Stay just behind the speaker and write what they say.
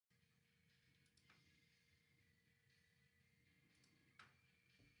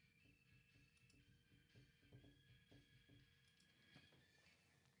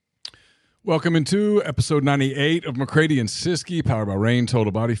Welcome into episode 98 of McCready and Siskey, powered by Rain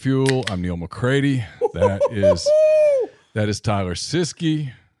Total Body Fuel. I'm Neil McCready. That is Tyler Siskey.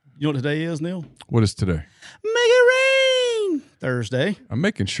 You know what today is, Neil? What is today? Make it rain! Thursday. I'm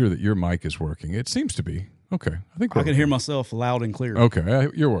making sure that your mic is working. It seems to be. Okay. I can hear myself loud and clear. Okay.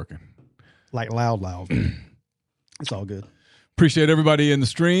 You're working. Like loud. It's all good. Appreciate everybody in the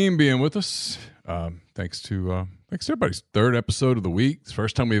stream being with us. Thanks to everybody's third episode of the week. It's the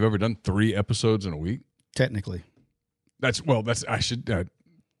first time we've ever done 3 episodes in a week. Technically.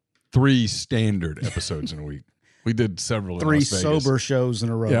 Three standard episodes in a week. We did several. 3 sober shows in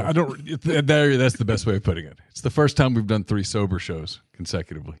a row. Yeah, that's the best way of putting it. It's the first time we've done 3 sober shows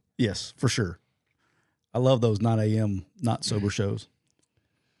consecutively. Yes, for sure. I love those 9 a.m. not sober shows.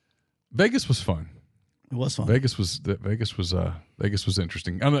 Vegas was fun. It was fun. Vegas was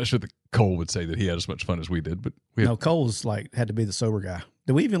interesting. I'm not sure that Cole would say that he had as much fun as we did, but Cole was had to be the sober guy.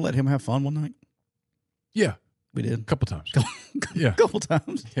 Did we even let him have fun one night? Yeah, we did a couple times. A couple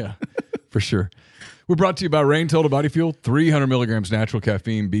times. Yeah, for sure. We're brought to you by Rain Total Body Fuel. 300 milligrams natural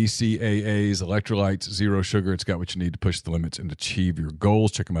caffeine, BCAAs, electrolytes, zero sugar. It's got what you need to push the limits and achieve your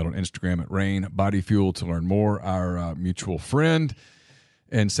goals. Check them out on Instagram at Rain Body Fuel to learn more. Our mutual friend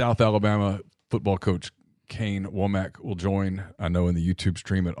and South Alabama football coach Kane Womack will join. I know in the YouTube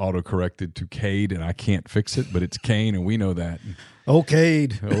stream it auto-corrected to Cade, and I can't fix it, but it's Kane, and we know that. Oh,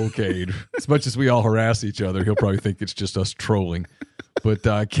 Cade. As much as we all harass each other, he'll probably think it's just us trolling.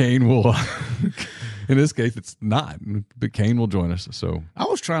 But Kane will, in this case, it's not. But Kane will join us. So I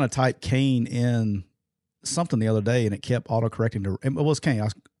was trying to type Kane in something the other day, and it kept auto-correcting to. It was Kane. I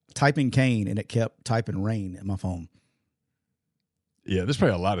was typing Kane, and it kept typing rain in my phone. Yeah, there's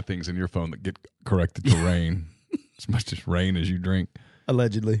probably a lot of things in your phone that get corrected to rain. As much as rain as you drink.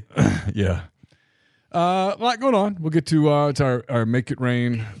 Allegedly. Yeah. A lot going on. We'll get to our Make It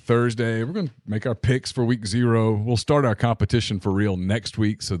Rain Thursday. We're going to make our picks for week 0. We'll start our competition for real next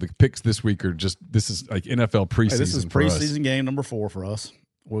week. So the picks this week are this is like NFL preseason. This is preseason game number 4 for us.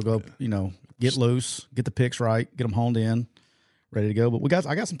 We'll go, get loose, get the picks right, get them honed in, ready to go. But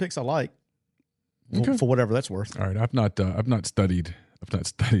I got some picks I like. Okay. For whatever that's worth. All right, I've not studied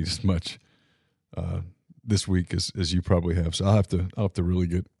as much this week as you probably have. So I'll have to really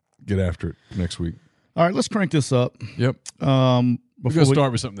get after it next week. All right, let's crank this up. Yep. We're going to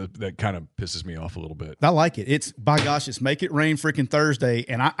start with something that kind of pisses me off a little bit. I like it. It's Make It Rain freaking Thursday,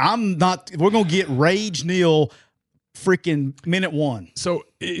 and I'm not. We're going to get Rage Neil freaking minute 1. So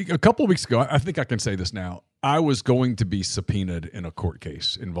a couple of weeks ago, I think I can say this now. I was going to be subpoenaed in a court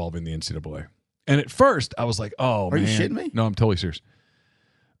case involving the NCAA. And at first, I was like, "Oh, man. Are you shitting me?" No, I'm totally serious.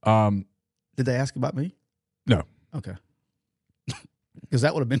 Did they ask about me? No. Okay. Because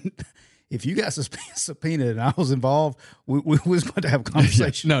that would have been, if you got subpoenaed and I was involved, we was going to have a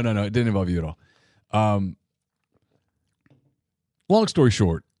conversation. Yeah. No, it didn't involve you at all. Long story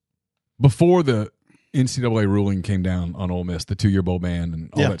short, before the NCAA ruling came down on Ole Miss, the 2-year bowl ban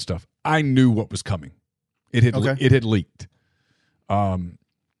and all that stuff, I knew what was coming. It had leaked.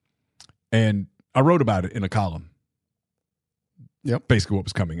 And I wrote about it in a column. Yep. Basically what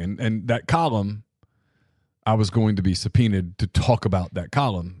was coming. And that column, I was going to be subpoenaed to talk about that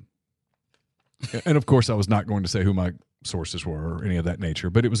column. And of course, I was not going to say who my sources were or any of that nature.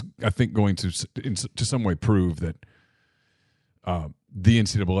 But it was, I think, going to some way prove that the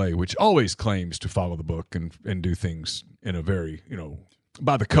NCAA, which always claims to follow the book and do things in a very,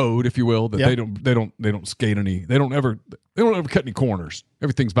 by the code, if you will, that they don't skate any, they don't ever cut any corners.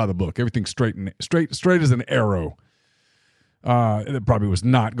 Everything's by the book. Everything's straight as an arrow. It probably was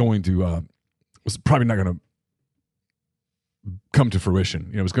not going to come to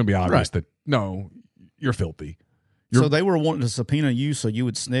fruition. It was going to be obvious that no, you're filthy. So they were wanting to subpoena you so you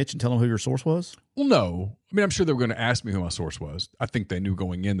would snitch and tell them who your source was? Well, no. I mean, I'm sure they were going to ask me who my source was. I think they knew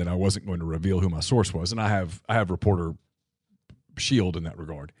going in that I wasn't going to reveal who my source was, and I have reporter shield in that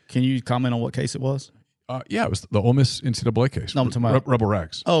regard. Can you comment on what case it was? Yeah, it was the Ole Miss NCAA case. No, I'm talking about Rebel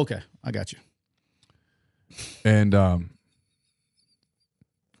Rags. Oh, okay. I got you. And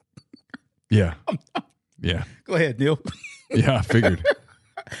yeah. Yeah. Go ahead, Neil. Yeah, I figured.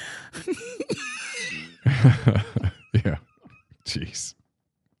 Yeah. Jeez.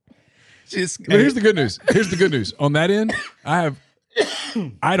 But here's the good news. On that end, I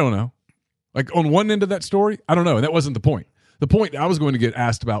don't know. Like on one end of that story, I don't know. And that wasn't the point. The point I was going to get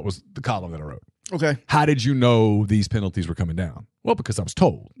asked about was the column that I wrote. Okay. How did you know these penalties were coming down? Well, because I was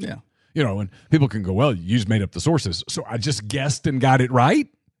told. Yeah. And people can go, well, you just made up the sources. So I just guessed and got it right.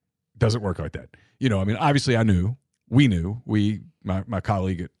 Doesn't work like that. Obviously I knew. We knew. My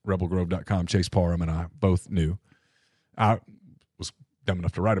colleague at rebelgrove.com, Chase Parham, and I both knew. I was dumb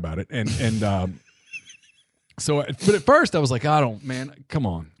enough to write about it. So, but at first I was like, man, come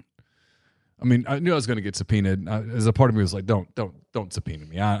on. I mean, I knew I was going to get subpoenaed. As a part of me was like, don't subpoena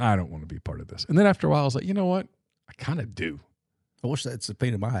me. I don't want to be part of this. And then after a while, I was like, you know what? I kind of do. I wish that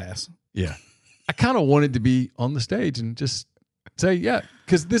subpoenaed my ass. Yeah. I kind of wanted to be on the stage and just say, yeah,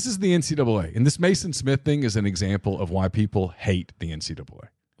 because this is the NCAA. And this Mason Smith thing is an example of why people hate the NCAA.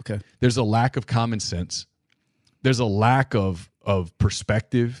 Okay. There's a lack of common sense. There's a lack of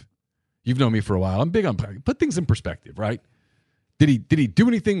perspective. You've known me for a while. I'm big on put things in perspective, right? Did he do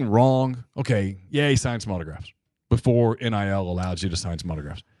anything wrong? Okay, yeah, he signed some autographs before NIL allows you to sign some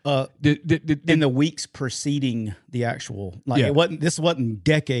autographs. In the weeks preceding the actual, this wasn't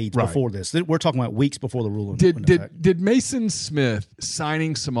decades before this. We're talking about weeks before the ruling. Did Mason Smith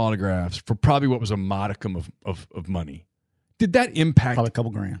signing some autographs for probably what was a modicum of money? Did that impact probably a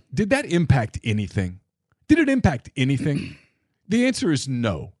couple grand? Did that impact anything? Did it impact anything? The answer is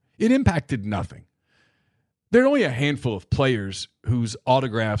no. It impacted nothing. There are only a handful of players whose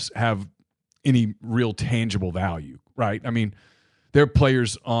autographs have any real tangible value, right? I mean, there are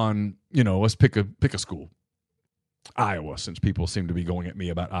players on, let's pick a school. Iowa, since people seem to be going at me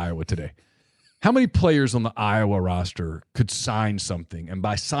about Iowa today. How many players on the Iowa roster could sign something, and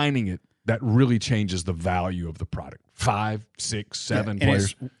by signing it, that really changes the value of the product? 5, 6, 7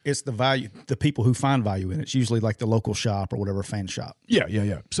 players. It's the value, the people who find value in it. It's usually like the local shop or whatever fan shop.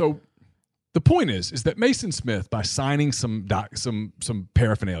 Yeah. So the point is that Mason Smith, by signing some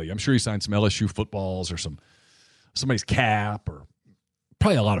paraphernalia, I'm sure he signed some LSU footballs or somebody's cap, or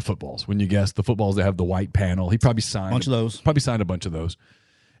probably a lot of footballs. When you guess the footballs that have the white panel, he probably signed a bunch of those. Probably signed a bunch of those,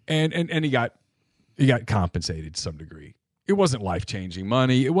 and he got compensated to some degree. It wasn't life-changing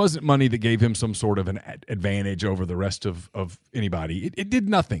money. It wasn't money that gave him some sort of an advantage over the rest of anybody. It did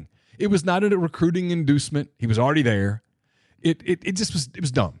nothing. It was not a recruiting inducement. He was already there. It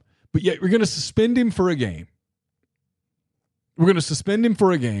was dumb. But yet we're going to suspend him for a game. We're going to suspend him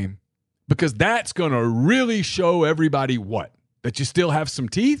for a game because that's going to really show everybody what? That you still have some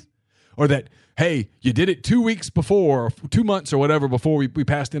teeth? Or that, hey, you did it 2 weeks before, or 2 months or whatever before we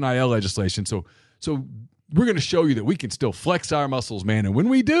passed NIL legislation. So we're going to show you that we can still flex our muscles, man. And when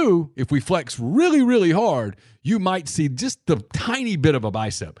we do, if we flex really, really hard, you might see just the tiny bit of a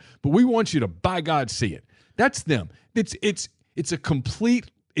bicep. But we want you to, by God, see it. That's them. It's a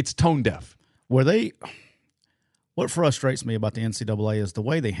complete... It's tone deaf. What frustrates me about the NCAA is the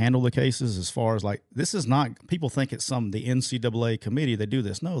way they handle the cases, as far as this is not, people think it's the NCAA committee that do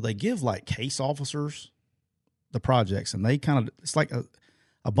this. No, they give case officers the projects, and they it's like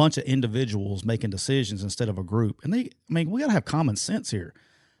a bunch of individuals making decisions instead of a group. And we got to have common sense here.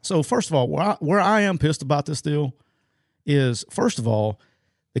 So first of all, where I am pissed about this deal is, first of all,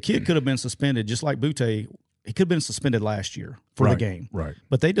 the kid could have been suspended just like Butte. He could have been suspended last year for the game. Right.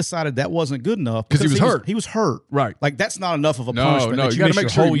 But they decided that wasn't good enough because he was hurt. He was hurt. Right. That's not enough of a punishment. No, you got to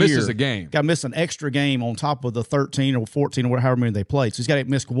make sure he misses a game. Got to miss an extra game on top of the 13 or 14 or however many they played. So he's got to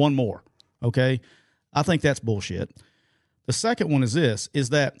miss one more. Okay? I think that's bullshit. The second one is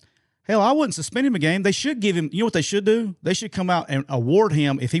that, hell, I wouldn't suspend him a game. They should give him, you know what they should do? They should come out and award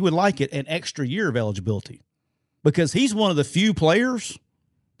him, if he would like it, an extra year of eligibility. Because he's one of the few players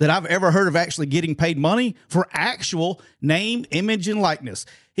that I've ever heard of actually getting paid money for actual name, image, and likeness.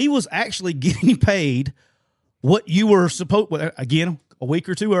 He was actually getting paid what you were supposed, again, a week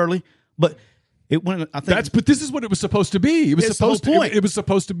or two early, but it went, I think. But this is what it was supposed to be. It was supposed to. It was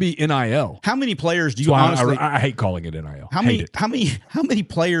supposed to be NIL. How many players do you honestly? I hate calling it NIL. How many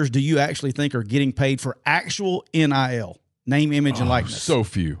players do you actually think are getting paid for actual NIL? Name, image, and likeness. So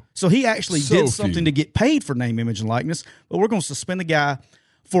few. So he actually did something to get paid for name, image, and likeness, but we're going to suspend the guy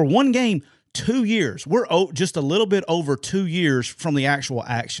for one game, 2 years. We're just a little bit over 2 years from the actual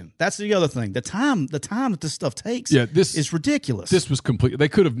action. That's the other thing. The time that this stuff takes is ridiculous. This was complete. They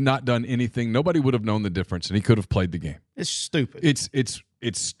could have not done anything. Nobody would have known the difference, and he could have played the game. It's stupid.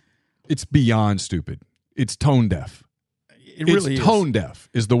 It's beyond stupid. It's tone deaf. It really is. Tone deaf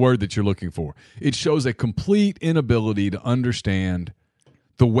is the word that you're looking for. It shows a complete inability to understand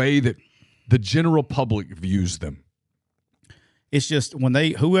the way that the general public views them. It's just when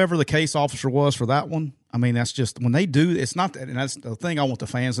whoever the case officer was for that one, that's just when they do, it's not that, and that's the thing I want the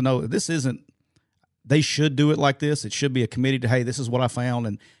fans to know. This isn't, they should do it like this. It should be a committee to, hey, this is what I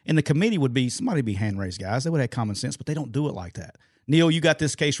found. And the committee would be, somebody be hand raised guys. They would have common sense, but they don't do it like that. Neil, you got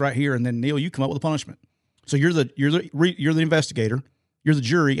this case right here. And then Neil, you come up with a punishment. So you're the investigator, you're the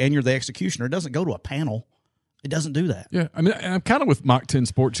jury, and you're the executioner. It doesn't go to a panel. It doesn't do that. Yeah. I'm kind of with Mach 10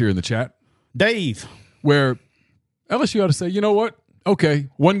 Sports here in the chat. Dave. Where LSU ought to say, you know what? Okay,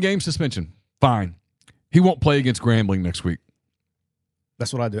 1 game suspension. Fine. He won't play against Grambling next week.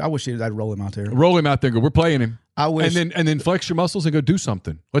 That's what I do. I wish I'd roll him out there. Roll him out there and go, we're playing him. I wish. And then flex your muscles and go do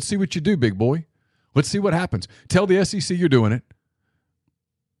something. Let's see what you do, big boy. Let's see what happens. Tell the SEC you're doing it.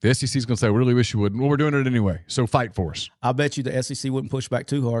 The SEC is going to say, I really wish you wouldn't. Well, we're doing it anyway, so fight for us. I bet you the SEC wouldn't push back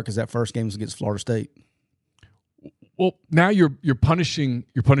too hard because that first game was against Florida State. Well, now you're punishing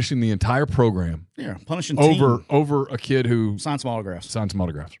the entire program. Yeah, punishing over a kid who signed some autographs.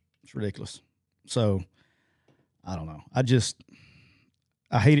 It's ridiculous. So I don't know.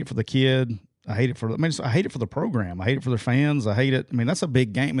 I hate it for the kid. I hate it for the program. I hate it for their fans. I hate it. I mean, that's a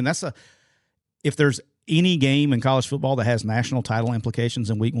big game. I mean, if there's any game in college football that has national title implications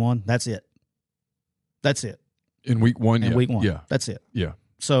in week 1, that's it. That's it. In week 1, Week 1. Yeah. That's it. Yeah.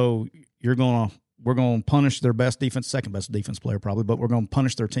 So we're going to punish their second best defense player probably, but we're going to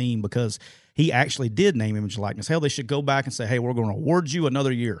punish their team because he actually did name, image, and likeness. Hell, they should go back and say, hey, we're going to award you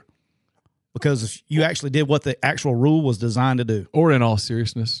another year because you actually did what the actual rule was designed to do. Or in all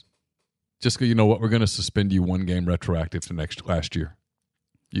seriousness, just go, you know what, we're going to suspend you 1 game retroactive to last year.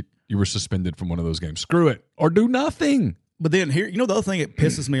 You were suspended from one of those games. Screw it. Or do nothing. But then here, the other thing that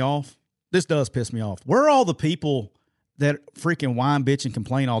pisses me off? This does piss me off. Where are all the people that freaking whine, bitch, and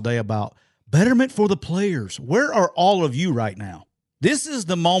complain all day about betterment for the players? Where are all of you right now? This is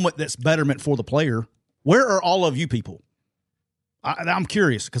the moment that's betterment for the player. Where are all of you people? I'm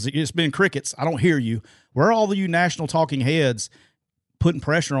curious because it's been crickets. I don't hear you. Where are all of you national talking heads putting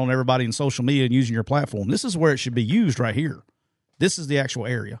pressure on everybody in social media and using your platform? This is where it should be used right here. This is the actual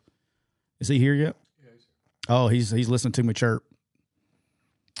area. Is he here yet? Oh, he's listening to me chirp.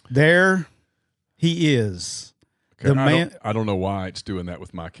 There he is. Okay, the man. I don't know why it's doing that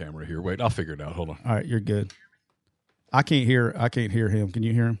with my camera here. Wait, I'll figure it out. Hold on. All right, you're good. I can't hear him. Can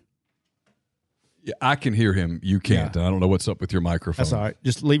you hear him? Yeah, I can hear him. You can't. Yeah. And I don't know what's up with your microphone. That's all right.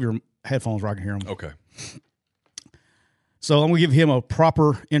 Just leave your headphones where I can hear him. Okay. So I'm going to give him a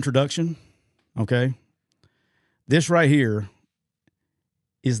proper introduction. Okay. This right here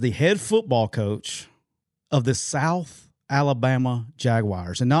is the head football coach of the South Alabama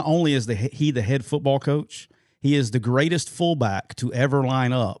Jaguars. And not only is he the head football coach, he is the greatest fullback to ever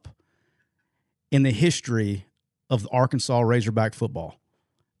line up in the history of Arkansas Razorback football.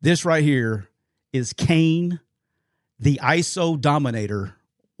 This right here is Kane, the ISO Dominator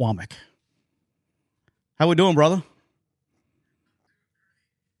Womack. How we doing, brother?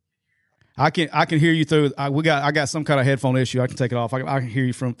 I can hear you through. I got some kind of headphone issue. I can take it off. I can hear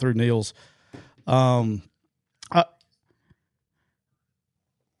you through Neil's. You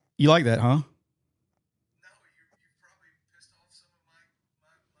like that, huh? No, you probably pissed off some of my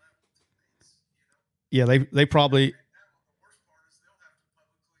teammates. Yeah, they probably. The worst part is they'll have to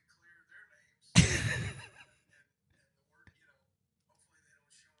publicly clear their names, and hopefully they don't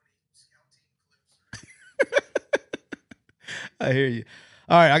show any scout team clips. I hear you.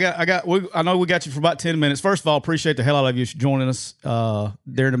 All right, I know we got you for about 10 minutes. First of all, appreciate the hell out of you joining us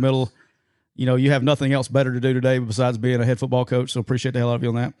there in the middle. You have nothing else better to do today besides being a head football coach, so appreciate the hell out of you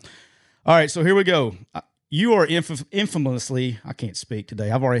on that. All right, so here we go. You are infamously, I can't speak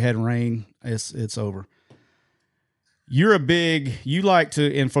today. I've already had rain. It's over. You're you like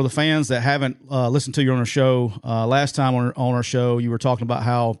to, and for the fans that haven't listened to you on our show, last time on our show, you were talking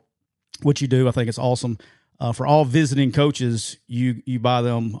about what you do. I think it's awesome. For all visiting coaches, you buy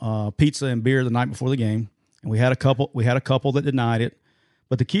them pizza and beer the night before the game, and we had a couple that denied it.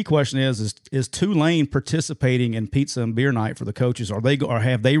 But the key question is Tulane participating in pizza and beer night for the coaches? Or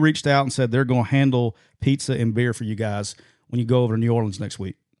have they reached out and said they're going to handle pizza and beer for you guys when you go over to New Orleans next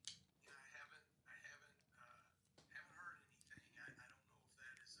week? I haven't heard anything.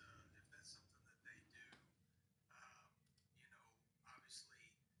 I don't know if that's something that they do. Obviously,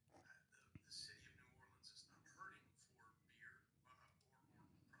 the city of New Orleans is not hurting for beer or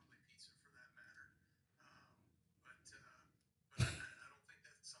probably pizza for that matter. But I don't think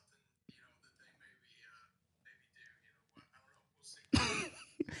that's something that they maybe do. I don't know. We'll see.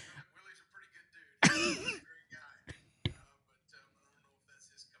 Willie's a pretty good dude. He's a great guy. But I don't know if that's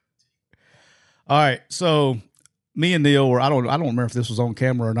his cup of tea. All right, so me and Neil I don't remember if this was on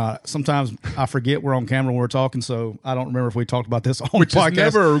camera or not. Sometimes I forget we're on camera when we're talking, so I don't remember if we talked about this on Which the podcast. Which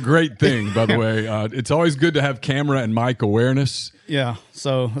is never a great thing, by the way. It's always good to have camera and mic awareness. Yeah,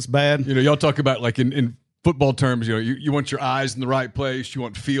 so that's bad. Y'all talk about like in football terms, you want your eyes in the right place. You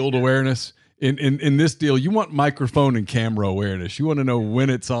want field awareness. In this deal, you want microphone and camera awareness. You want to know when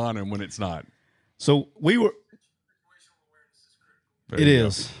it's on and when it's not. So we were. Situational awareness is critical. It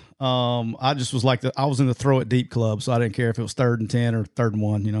is. I just was like I was in the throw it deep club, so I didn't care if it was 3rd and 10 or 3rd and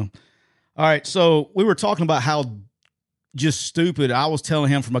 1. All right, so we were talking about how just stupid. I was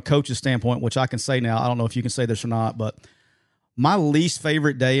telling him from a coach's standpoint, which I can say now. I don't know if you can say this or not, but My least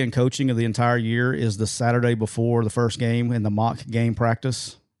favorite day in coaching of the entire year is the Saturday before the first game in the mock game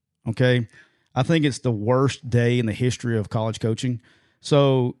practice. Okay. I think it's the worst day in the history of college coaching.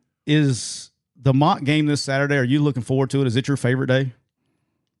 So is the mock game this Saturday, are you looking forward to it? Is it your favorite day? And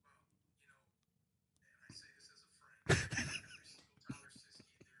I say this as a friend, every single Tyler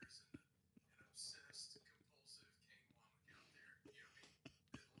Siskey, there is an obsessed, compulsive king womp out there, you know what I mean,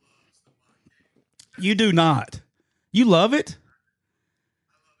 that loves the mock game. You do not. You love it?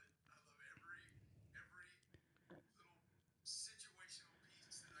 I love it. I love every little situational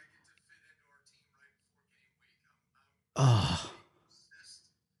piece that I get to fit into our team right before game week. I'm obsessed,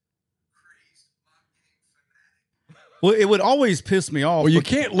 crazed mock game fanatic. Well, it would always piss me off. Well, you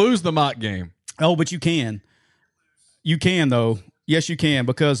can't lose the mock game. Oh, but you can. You can, though. Yes, you can,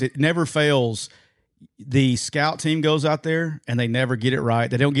 because it never fails. The scout team goes out there and they never get it right.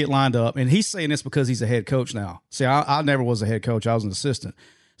 They don't get lined up. And he's saying this because he's a head coach now. See, I never was a head coach. I was an assistant.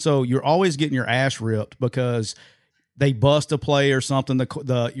 So you're always getting your ass ripped because they bust a play or something. You're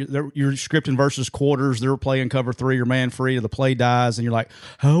scripting versus quarters. They're playing cover 3 or man free. The play dies. And you're like,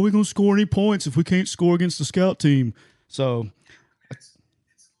 how are we going to score any points if we can't score against the scout team? So It's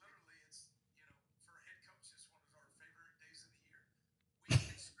literally, you know, for a head coach, it's one of our favorite days of the year. We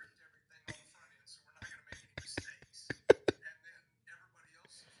can script everything on the front end, so we're not going to make any mistakes. And then everybody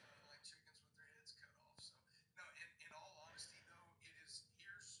else is running like chickens with their heads cut off. So, no, in all honesty, though, here's who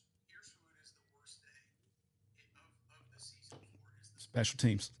it is the worst day of the season for is the special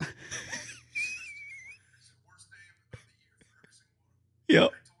teams. special team coordinator. It's the worst day of the year for every single one of them. Yep.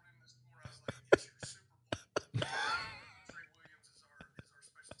 I told him this morning, I was like, it's your Super Bowl. Trey Williams is our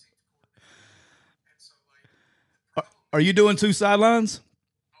special teams coordinator. And so, like, the problem Are you doing 2 sidelines?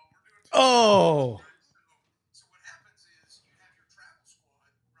 we're doing Oh. So what happens is you have your travel squad,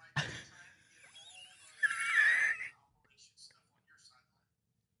 right? You're trying to get all the operation stuff on your sideline.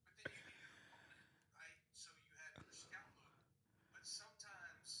 But then you need an opponent, right? So you have your scout look. But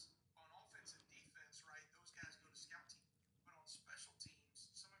sometimes on offense and defense, right, those guys go to scout team. But on special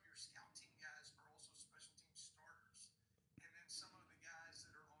teams, some of your scout team guys are also special team starters. And then some of the guys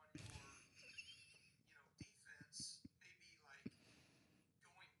that are on your, defense maybe like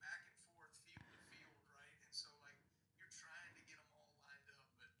going back and forth field to field, right? And so like you're trying to get them all lined up,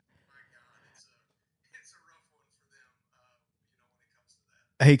 but my God, it's a rough one for them, when it comes to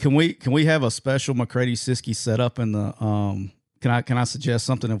that. Hey, can we have a special McCready Siskey setup in the can I suggest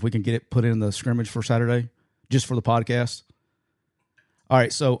something if we can get it put in the scrimmage for Saturday just for the podcast? All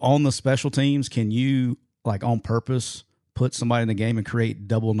right, so on the special teams, can you like on purpose put somebody in the game and create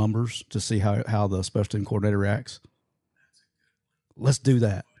double numbers to see how the special team coordinator reacts? Let's do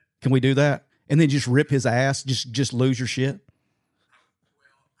that. Can we do that? And then just rip his ass, just lose your shit. Well,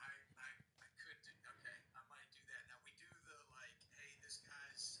 I could do, okay, I might do that. Now we do the like, hey, this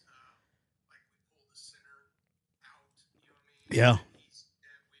guy's like we pull the center out, you know what I mean? Yeah.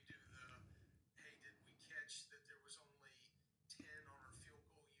 And we do the, hey, did we catch that there was only 10 on our field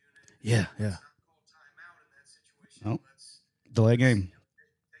goal unit? Yeah, yeah. Let's not call timeout in that situation. Nope. Let's Delay game.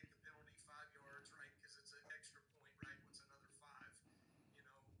 take the penalty 5 yards, right? Because it's an extra point, right? What's another 5,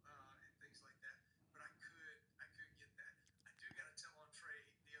 and things like that. But I could get that. I do got to tell on Trey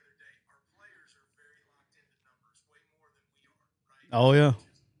the other day, our players are very locked into numbers, way more than we are, right? Oh yeah.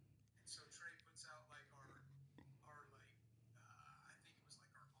 And so Trey puts out like our I think it was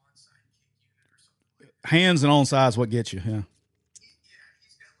like our onside kick unit or something like that. Hands and onside is what gets you. Yeah. Yeah,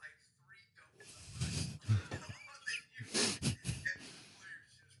 he's got like 3 double numbers on the unit, and the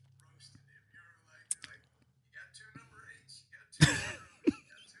players just roasted him. You're like, you got 2 number 8s, you got 2 zeros, you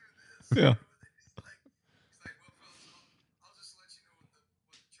got 2 this. Yeah. He's like, well, fellas, I'll just let you know what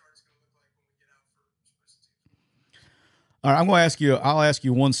the chart's gonna look like when we get out for special teams. All right, I'll ask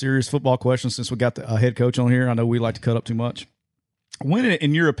you one serious football question since we got the head coach on here. I know we like to cut up too much. When,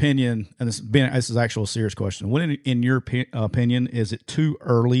 in your opinion, and this is actually a serious question, when, in your opinion, is it too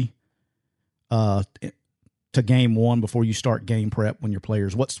early to game one before you start game prep when your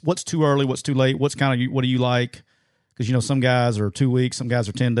players? What's too early? What's too late? What do you like? Because some guys are 2 weeks, some guys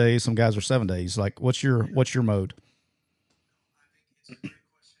are 10 days, some guys are 7 days. Like, what's your mode? I think it's a great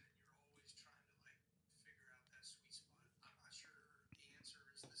question, and you're always trying to figure out that sweet spot. I'm not sure the answer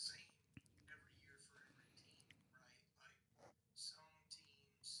is the same every year for every team, right? Like some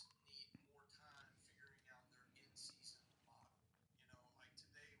teams need more time figuring out their in-season model. Like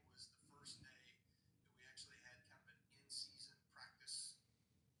today was the first day that we actually had kind of an in-season practice,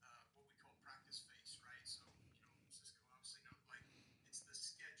 what we call practice face, right? So Cisco obviously knows it's the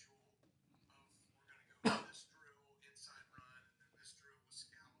schedule of we're going to go to this drill inside run, and then this drill with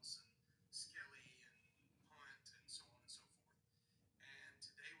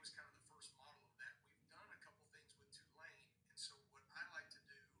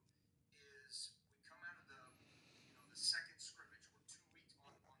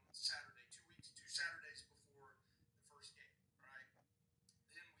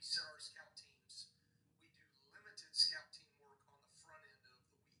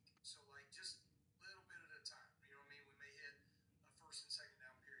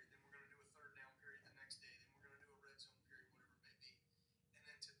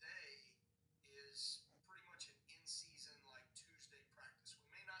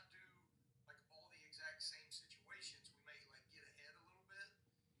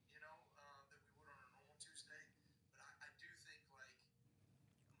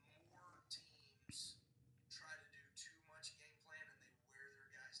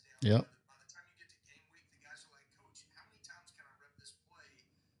Yep. By the time you get to game week, the guys are like, Coach, how many times can I rep this play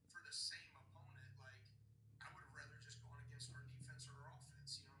for the same opponent? Like, I would have rather just gone against our defense or our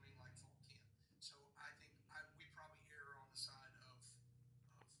offense. You know what I mean? Like fall camp. So I think we probably err on the side of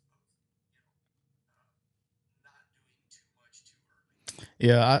not doing too much too early.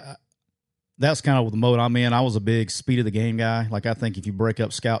 Yeah, that's kind of the mode I'm in. I was a big speed of the game guy. Like, I think if you break up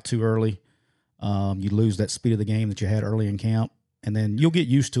scout too early, you lose that speed of the game that you had early in camp. And then you'll get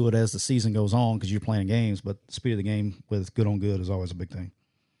used to it as the season goes on because you're playing games. But the speed of the game with good on good is always a big thing.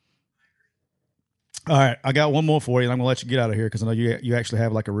 All right, I got one more for you, and I'm going to let you get out of here because I know you actually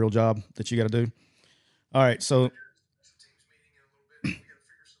have like a real job that you got to do. All right, so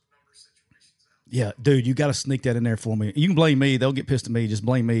yeah, dude, you got to sneak that in there for me. You can blame me; they'll get pissed at me. Just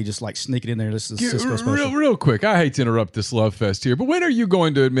blame me. Just like sneak it in there. This is Cisco special. Real quick. I hate to interrupt this love fest here, but when are you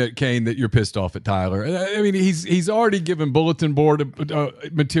going to admit, Kane, that you're pissed off at Tyler? I mean, he's already given bulletin board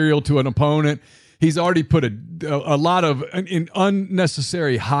material to an opponent. He's already put a lot of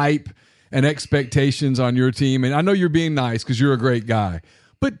unnecessary hype and expectations on your team. And I know you're being nice because you're a great guy,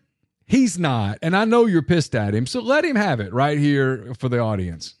 but he's not. And I know you're pissed at him. So let him have it right here for the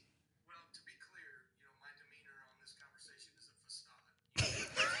audience. Well, to be clear, my demeanor on this conversation is a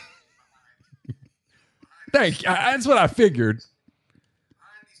facade. Thank you. That's what I figured.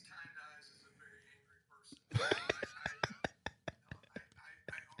 Behind these kind eyes is a very angry person. I feel like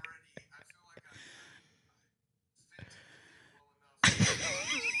I've vented well enough.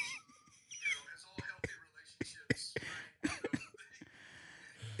 As all healthy relationships, right?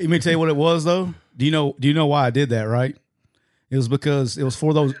 Let me tell you what it was, though. Do you know why I did that? Right? It was because it was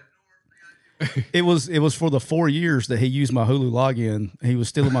for those. It was for the 4 years that he used my Hulu login. He was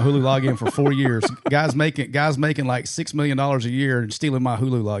stealing my Hulu login for 4 years. Guys making like $6 million a year and stealing my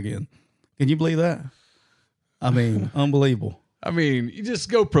Hulu login. Can you believe that? I mean, unbelievable. I mean, you just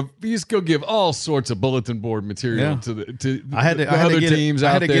go give all sorts of bulletin board material to the other teams out there.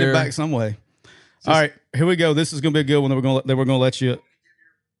 I had to get it back some way. All right, here we go. This is going to be a good one that we're going to let you.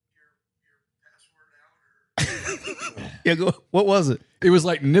 Yeah, go. What was it? It was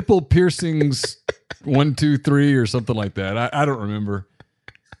like nipple piercings 1, 2, 3 or something like that. I don't remember.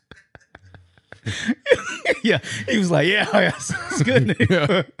 Yeah, he was like, yeah, it's good.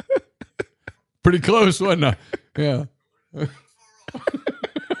 Yeah. Pretty close, wasn't I? Yeah. All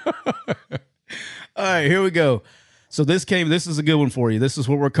right, here we go. So this is a good one for you. This is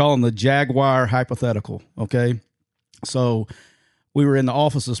what we're calling the Jaguar hypothetical, okay? So we were in the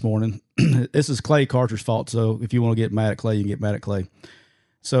office this morning. This is Clay Carter's fault, so if you want to get mad at Clay, you can get mad at Clay.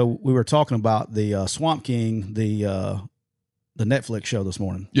 So we were talking about the Swamp King, the Netflix show this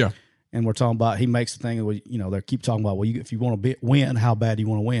morning. Yeah. And we're talking about, he makes the thing, they keep talking about, if you want to win, how bad do you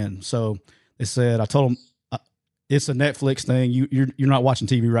want to win? So they said, I told them, it's a Netflix thing. You're not watching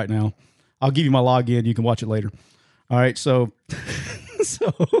TV right now. I'll give you my login. You can watch it later. All right. So,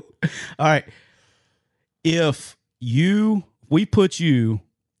 all right. If we put you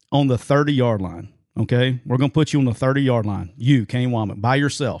on the 30-yard line, okay? We're going to put you on the 30-yard line. You, Kane Womack, by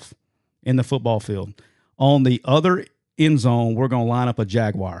yourself in the football field. On the other end zone, we're going to line up a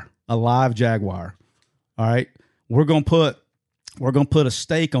Jaguar, a live Jaguar. All right? We're going to put a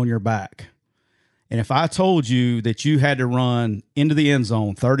stake on your back. And if I told you that you had to run into the end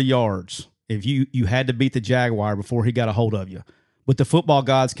zone 30 yards, if you had to beat the Jaguar before he got a hold of you. But the football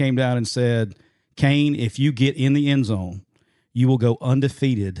gods came down and said, Kane, if you get in the end zone, you will go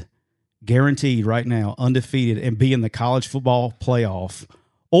undefeated, guaranteed right now, undefeated, and be in the college football playoff.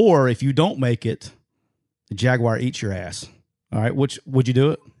 Or if you don't make it, the Jaguar eats your ass. All right, which would you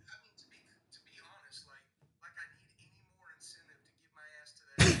do it? To be honest, like I need any more incentive to get my ass to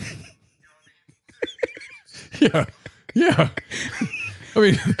that. You know what I mean? Yeah. I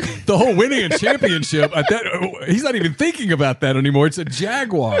mean, the whole winning a championship at that, he's not even thinking about that anymore. It's a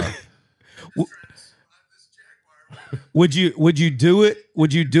Jaguar. Would you do it?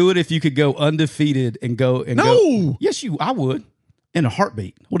 Would you do it if you could go undefeated and go and No. go? Yes, I would. In a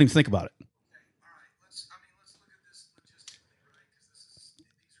heartbeat. Wouldn't even think about it. All right, let's look at this logistically, right? Because these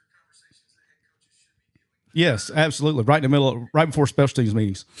are conversations that head coaches should be dealing with. Yes, absolutely. Right in the middle, right before special teams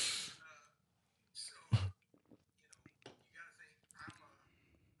meetings. So, you got to think.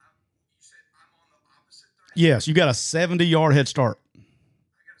 You said I'm on the opposite 30. Yes, you got a 70-yard head start. I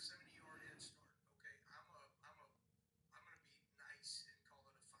got a 70-yard head start. Okay, I'm gonna be nice and call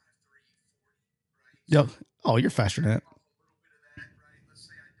it a 5.3 40, right? Yeah. Oh, you're faster than that. Off a little bit of that, right? Let's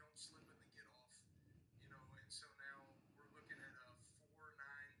say I don't slip in the get off, and so now we're looking at a 4.9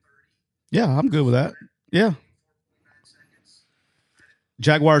 30. Yeah, I'm good with that. Yeah. 4.9 seconds.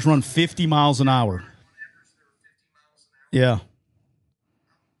 Jaguars run 50 miles an hour. On average, they're 50 miles an hour. Yeah.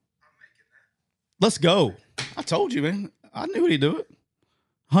 Let's go. I told you, man. I knew he'd do it.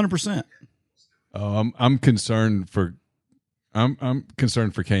 100%. I'm concerned for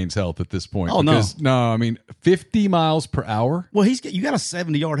Kane's health at this point. Oh, because, no. I mean, 50 miles per hour. Well, you got a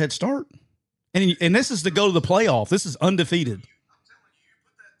 70-yard head start, and this is to go to the playoff. This is undefeated. I'm telling you, you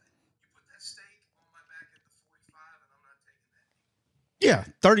put that stake on my back at the 45, and I'm not taking that. Yeah,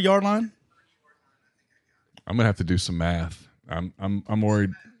 30-yard line. I think I got it. I'm gonna have to do some math. I'm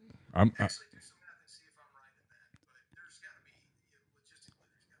worried. Actually, do some math and see if I'm right in that. But there's got to be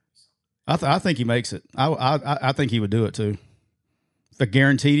logistically, there's got to be something. I think he makes it. I think he would do it too. If they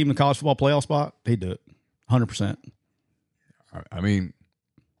guaranteed him the college football playoff spot, he'd do it. 100%. I mean,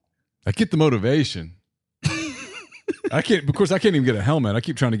 I get the motivation. I can't. Of course, I can't even get a helmet. I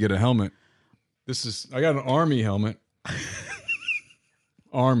keep trying to get a helmet. I got an Army helmet.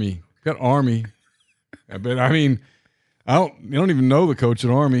 Army. Got Army. But I mean, you don't even know the coach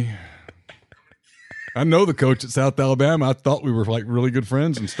at Army. I know the coach at South Alabama. I thought we were like really good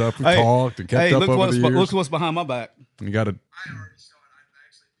friends and stuff. We talked and kept up over the years. Look what's behind my back. You got to. I already saw it. I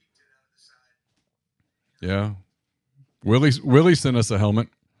actually peeked it out of the side. Yeah. Willie sent us a helmet.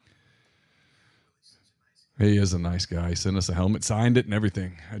 He is a nice guy. He sent us a helmet, signed it and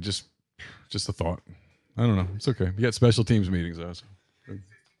everything. Just a thought. I don't know. It's okay. You got special teams meetings though. So. $50 to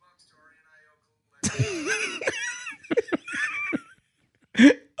our NIL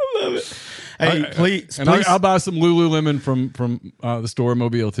I love it. Hey, please, I'll buy some Lululemon from the store in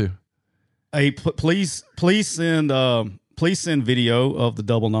Mobile too. Hey, please send video of the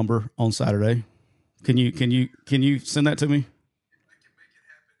double number on Saturday. Can you send that to me? I can make it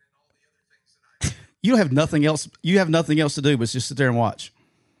happen and all the other things that I You have nothing else. You have nothing else to do but just sit there and watch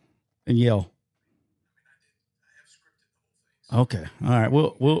and yell. I have scripted the whole thing. Okay, all right.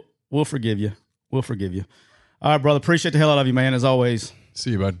 We'll forgive you. We'll forgive you. All right, brother. Appreciate the hell out of you, man. As always.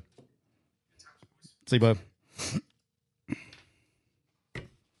 See you, bud. See you, bud.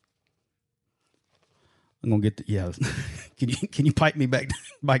 I'm gonna get Can you pipe me back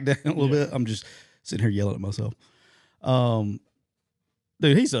down a little bit? I'm just sitting here yelling at myself.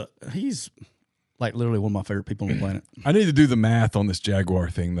 Dude, he's like literally one of my favorite people on the planet. I need to do the math on this Jaguar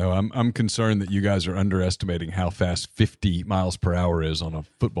thing, though. I'm concerned that you guys are underestimating how fast 50 miles per hour is on a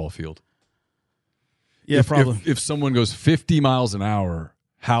football field. Yeah, probably. If someone goes 50 miles an hour,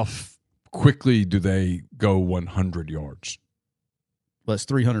 how quickly do they go 100 yards? Well, it's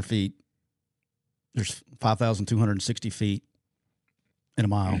 300 feet. There's 5,260 feet in a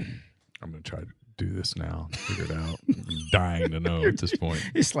mile. I'm going to try to do this now, figure it out. I'm dying to know at this point.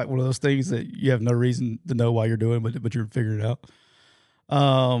 It's like one of those things that you have no reason to know why you're doing, but you're figuring it out.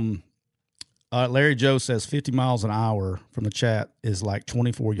 Larry Joe says 50 miles an hour from the chat is like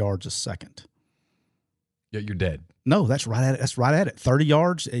 24 yards a second. Yeah, you're dead. No, that's right at it. That's right at it. 30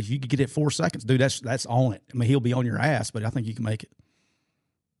 yards. If you could get it 4 seconds, dude, that's on it. I mean, he'll be on your ass, but I think you can make it.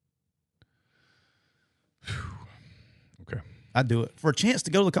 Okay. I'd do it. For a chance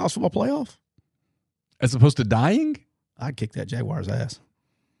to go to the college football playoff, As opposed to dying? I'd kick that Jaguar's ass.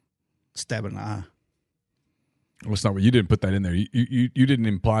 Stab it in the eye. Well, it's not what you didn't put that in there. You didn't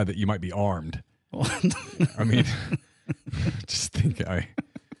imply that you might be armed. I mean, just think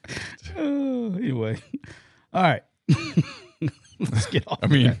anyway. All right. Let's get off. I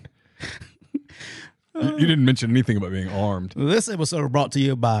mean, you didn't mention anything about being armed. This episode was brought to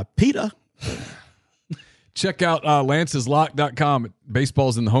you by PETA. Check out lanceslock.com.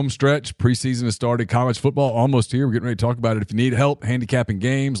 Baseball's in the home stretch. Preseason has started. College football almost here. We're getting ready to talk about it. If you need help handicapping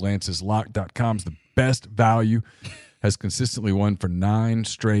games, lanceslock.com is the best value. Has consistently won for 9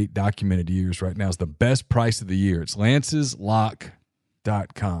 straight documented years. Right now is the best price of the year. It's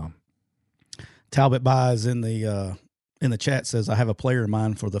lanceslock.com. Talbot Buys in the chat says, I have a player in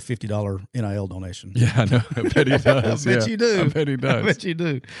mind for the $50 NIL donation. Yeah, I know. I bet he does. I bet you do. I bet he does. I bet you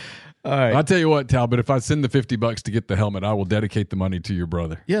do. All right. I'll tell you what, Talbot, if I send the $50 to get the helmet, I will dedicate the money to your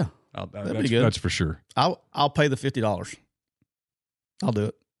brother. Yeah. That'd be good. That's for sure. I'll pay the $50. I'll do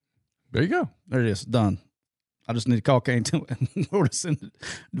it. There you go. There it is. Done. I just need to call Kane or to send it.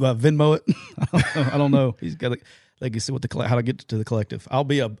 Do I Venmo it? I don't know. He's got to. They can see how to get to the collective. I'll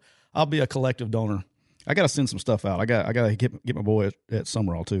be a collective donor. I got to send some stuff out. I got to get my boy at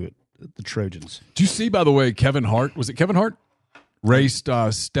Summerall too at the Trojans. Did you see, by the way, Kevin Hart? Was it Kevin Hart? Raced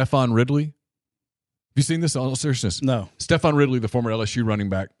Stephon Ridley. Have you seen this? All seriousness. No. Stephon Ridley, the former LSU running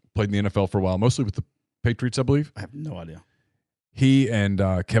back, played in the NFL for a while, mostly with the Patriots, I believe. I have no idea. He and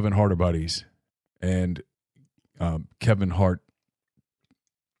Kevin Hart are buddies, and Kevin Hart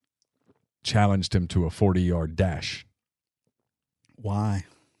challenged him to a 40-yard dash. Why?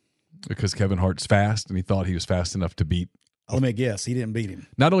 Because Kevin Hart's fast, and he thought he was fast enough to beat. Let me guess. He didn't beat him.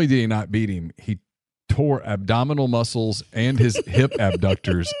 Not only did he not beat him, he tore abdominal muscles and his hip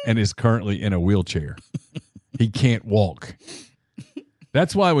abductors and is currently in a wheelchair. He can't walk.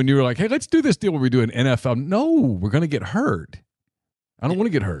 That's why when you were like, hey, let's do this deal where we do an NFL. No, we're going to get hurt. I don't want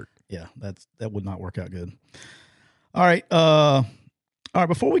to get hurt. Yeah, that would not work out good. All right.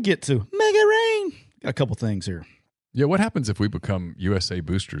 Before we get to Mega Rain, got a couple things here. Yeah, what happens if we become USA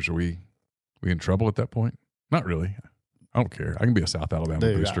boosters? Are we in trouble at that point? Not really. I don't care. I can be a South Alabama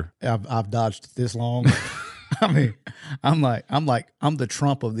booster. I've dodged this long. I mean, I'm the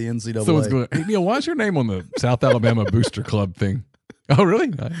Trump of the NCAA. Someone's going, hey, Neil, why is your name on the South Alabama Booster Club thing? Oh, really?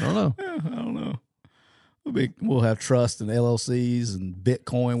 I don't know. Yeah, I don't know. We'll have trust and LLCs and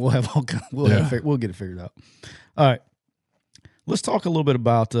Bitcoin. We'll have all kinds. We'll get it figured out. All right. Let's talk a little bit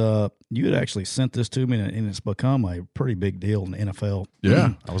about. You had actually sent this to me, and it's become a pretty big deal in the NFL.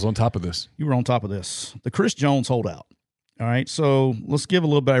 Yeah, I was on top of this. You were on top of this. The Chris Jones holdout. All right, so let's give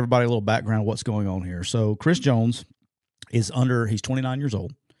everybody a little background of what's going on here. So Chris Jones he's 29 years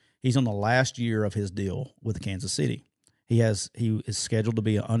old. He's on the last year of his deal with Kansas City. He is scheduled to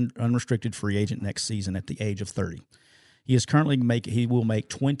be an unrestricted free agent next season at the age of 30. He's scheduled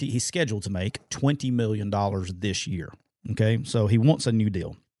to make $20 million this year. Okay, so he wants a new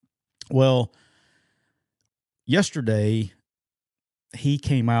deal. Well, yesterday he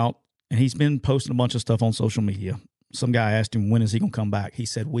came out and he's been posting a bunch of stuff on social media. Some guy asked him, when is he going to come back? He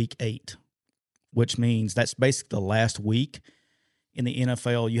said week 8, which means that's basically the last week in the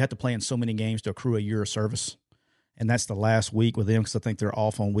NFL. You have to play in so many games to accrue a year of service. And that's the last week with them because I think they're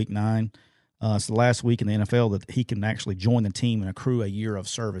off on week 9. It's the last week in the NFL that he can actually join the team and accrue a year of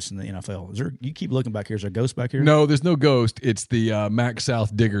service in the NFL. You keep looking back here. Is there a ghost back here? No, there's no ghost. It's the Mac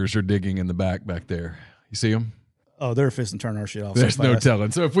South diggers are digging in the back there. You see them? Oh, they're fixing to turn our shit off. There's no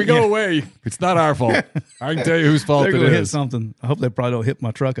telling. So if we go away, it's not our fault. I can tell you whose fault they're it gonna is. Hit something. I hope they probably don't hit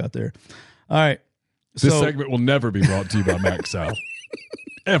my truck out there. All right. This segment will never be brought to you by Mac South.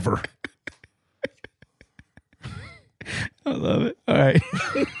 Ever. I love it. All right.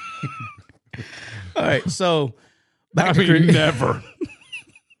 All right. So, never.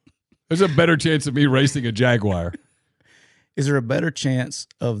 There's a better chance of me racing a Jaguar. Is there a better chance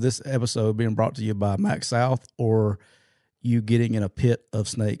of this episode being brought to you by Mac South or you getting in a pit of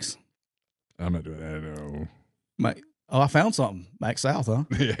snakes? I'm not doing that. No. I found something. Mac South, huh?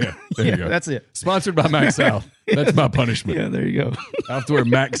 Yeah. There you go. That's it. Sponsored by Mac South. That's my punishment. Yeah, there you go. I have to wear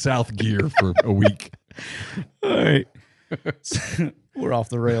Mac South gear for a week. All right. We're off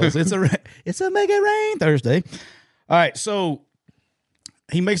the rails. It's a Mega Rain Thursday. All right. So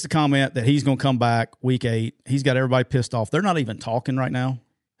he makes the comment that he's going to come back week 8. He's got everybody pissed off. They're not even talking right now.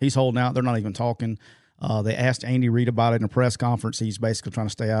 He's holding out. They're not even talking. They asked Andy Reid about it in a press conference. He's basically trying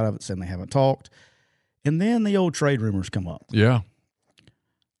to stay out of it, saying they haven't talked. And then the old trade rumors come up. Yeah.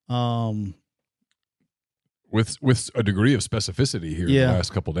 With a degree of specificity here in the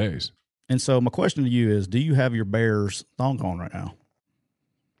last couple of days. And so my question to you is, do you have your Bears thong on right now?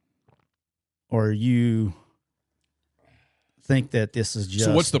 Or you think that this is just...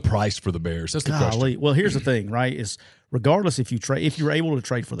 So what's the price for the Bears? That's the question. Well, here's the thing, right? Is regardless if you're able to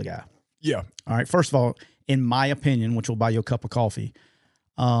trade for the guy. Yeah. All right. First of all, in my opinion, which will buy you a cup of coffee,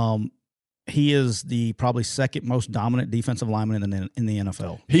 he is the probably second most dominant defensive lineman in the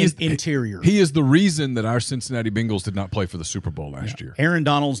NFL. He's interior. He is the reason that our Cincinnati Bengals did not play for the Super Bowl last year. Aaron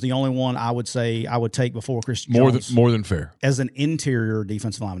Donald's the only one I would say I would take before Chris Jones. More than fair. As an interior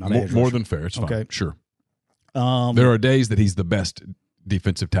defensive lineman. More than fair. It's fine. Okay. Sure. There are days that he's the best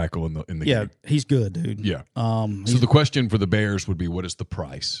defensive tackle in the game. Yeah, he's good, dude. Yeah. So the question for the Bears would be, what is the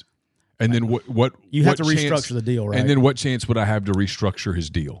price? And then what you have to restructure the deal, right? And then what chance would I have to restructure his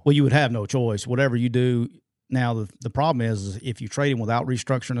deal? Well, you would have no choice. Whatever you do now, the problem is if you trade him without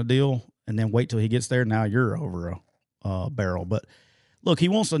restructuring a deal and then wait till he gets there, now you're over a barrel. But look, he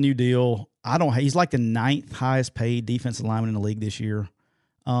wants a new deal. He's like the 9th highest paid defensive lineman in the league this year,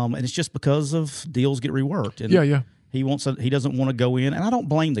 and it's just because of deals get reworked. And yeah. He doesn't want to go in, and I don't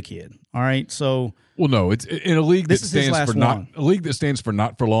blame the kid. All right, so well, no, it's in a league that stands for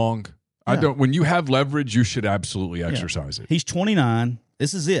not for long. Yeah. When you have leverage, you should absolutely exercise it. He's 29.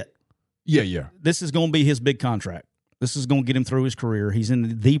 This is it. Yeah. This is going to be his big contract. This is going to get him through his career. He's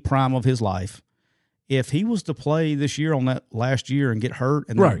in the prime of his life. If he was to play this year on that last year and get hurt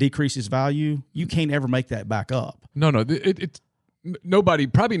and then decrease his value, you can't ever make that back up. No. It's nobody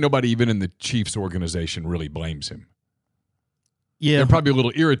even in the Chiefs organization really blames him. Yeah, they're probably a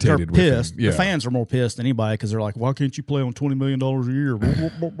little irritated with him. Yeah. The fans are more pissed than anybody because they're like, why can't you play on $20 million a year?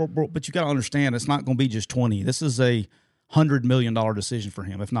 But you got to understand, it's not going to be just 20. This is a $100 million decision for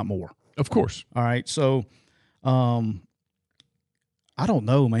him, if not more. Of course. All right. So, I don't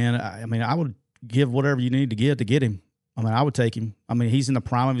know, man. I mean, I would give whatever you need to get him. I mean, I would take him. I mean, he's in the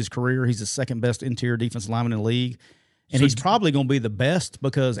prime of his career. He's the second best interior defensive lineman in the league. And he's probably going to be the best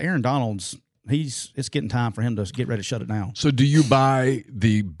because Aaron Donald's it's getting time for him to get ready to shut it down. So do you buy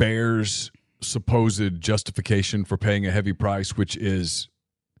the Bears' supposed justification for paying a heavy price, which is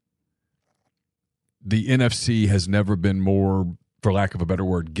the NFC has never been more, for lack of a better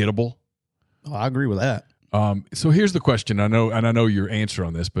word, gettable? Oh, I agree with that. So here's the question. I know your answer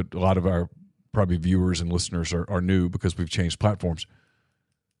on this, but a lot of our probably viewers and listeners are new because we've changed platforms.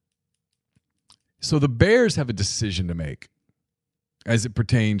 So the Bears have a decision to make as it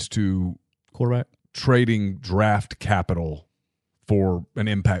pertains to quarterback trading draft capital for an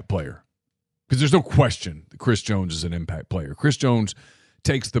impact player. Because there's no question that Chris Jones is an impact player. Chris Jones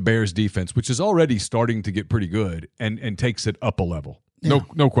takes the Bears defense, which is already starting to get pretty good, and takes it up a level. Yeah.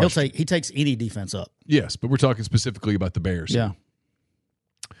 No question. He takes any defense up. Yes, but we're talking specifically about the Bears. Yeah.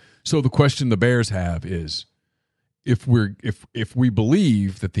 So the question the Bears have is, if we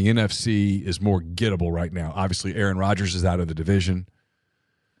believe that the NFC is more gettable right now, obviously Aaron Rodgers is out of the division.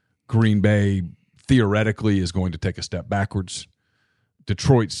 Green Bay theoretically is going to take a step backwards.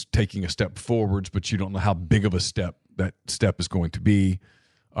 Detroit's taking a step forwards, but you don't know how big of a step that step is going to be.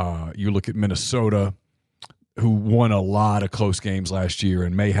 You look at Minnesota, who won a lot of close games last year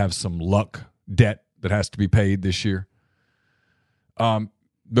and may have some luck debt that has to be paid this year.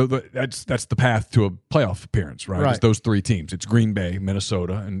 That's the path to a playoff appearance, right? It's those three teams. It's Green Bay,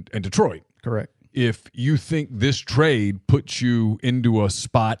 Minnesota, and Detroit. Correct. If you think this trade puts you into a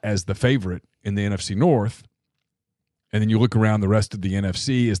spot as the favorite in the NFC North, and then you look around the rest of the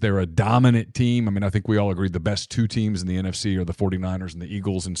NFC, is there a dominant team? I mean, I think we all agree the best two teams in the NFC are the 49ers and the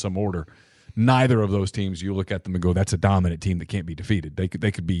Eagles in some order. Neither of those teams, you look at them and go, that's a dominant team that can't be defeated. They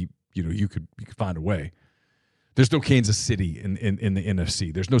could be, you could find a way. There's no Kansas City in the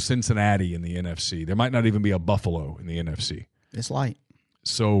NFC. There's no Cincinnati in the NFC. There might not even be a Buffalo in the NFC. It's light.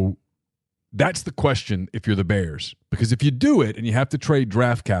 So that's the question if you're the Bears. Because if you do it and you have to trade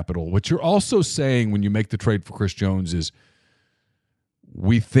draft capital, what you're also saying when you make the trade for Chris Jones is,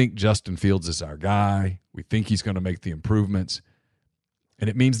 we think Justin Fields is our guy. We think he's going to make the improvements. And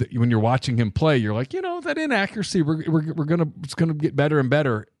it means that when you're watching him play, you're like, that inaccuracy, it's gonna get better and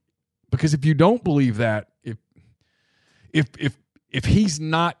better. Because if you don't believe that, if he's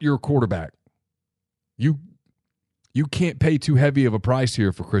not your quarterback, you can't pay too heavy of a price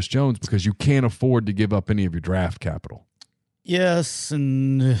here for Chris Jones because you can't afford to give up any of your draft capital. Yes,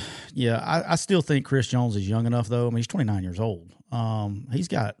 and I still think Chris Jones is young enough, though. I mean, he's 29 years old. He's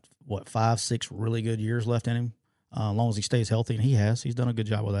got, 5-6 really good years left in him, as long as he stays healthy, and he's done a good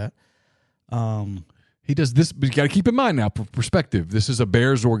job with that. He does this, but you got to keep in mind now, for perspective, this is a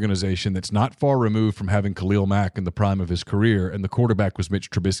Bears organization that's not far removed from having Khalil Mack in the prime of his career, and the quarterback was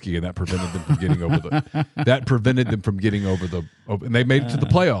Mitch Trubisky, and that prevented them from getting over the. And they made it to the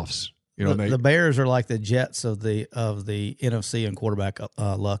playoffs. The Bears are like the Jets of the NFC in quarterback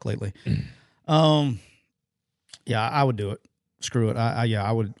luck lately. I would do it. Screw it.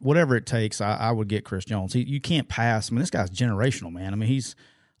 I would, whatever it takes. I would get Chris Jones. You can't pass. I mean, this guy's generational, man. I mean, he's.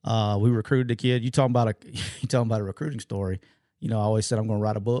 We recruited a kid. You talking about a recruiting story. I always said I'm going to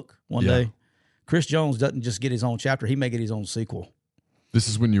write a book one day. Chris Jones doesn't just get his own chapter; he may get his own sequel. This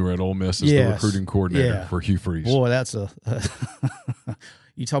is when you were at Ole Miss as the recruiting coordinator for Hugh Freeze. Boy, that's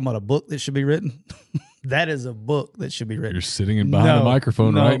you talking about a book that should be written? That is a book that should be written. You're sitting behind the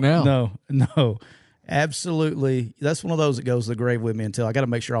microphone right now. No, absolutely. That's one of those that goes to the grave with me until I got to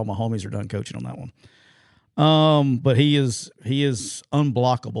make sure all my homies are done coaching on that one. But he is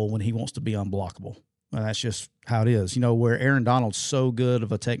unblockable when he wants to be unblockable. And that's just how it is. Where Aaron Donald's so good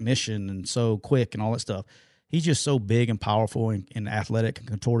of a technician and so quick and all that stuff. He's just so big and powerful and athletic and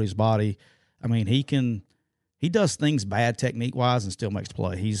contort his body. I mean, he does things bad technique wise and still makes the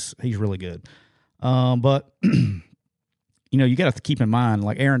play. He's really good. But you got to keep in mind,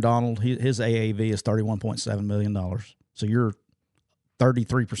 like Aaron Donald, his AAV is $31.7 million. So you're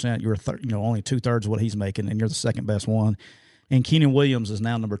 33%, you're only 2/3 of what he's making, and you're the second best one. And Keenan Williams is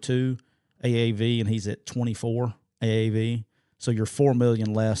now number 2 AAV, and he's at 24 AAV. So you're $4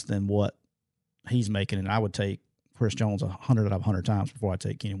 million less than what he's making, and I would take Chris Jones 100 out of 100 times before I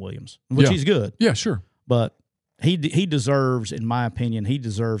take Keenan Williams, which he's good. Yeah, sure. But he deserves, in my opinion,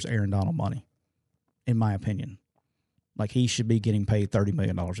 Aaron Donald money. In my opinion, like he should be getting paid $30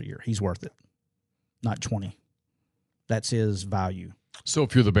 million a year. He's worth it, not 20. That's his value. So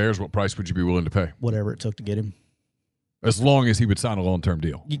if you're the Bears, what price would you be willing to pay? Whatever it took to get him. As long as he would sign a long-term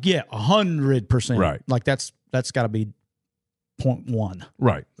deal. Yeah, 100%. Right. Like that's got to be 0.1.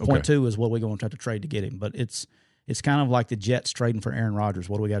 Right. Okay. 0.2 is what we're going to have to trade to get him. But it's It's kind of like the Jets trading for Aaron Rodgers.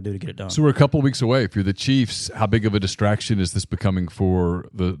 What do we got to do to get it done? So we're a couple of weeks away. If you're the Chiefs, how big of a distraction is this becoming for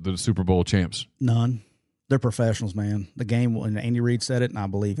the Super Bowl champs? None. They're professionals, man. The game, and Andy Reid said it, and I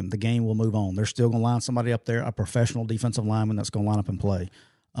believe him. The game will move on. They're still going to line somebody up there, a professional defensive lineman that's going to line up and play.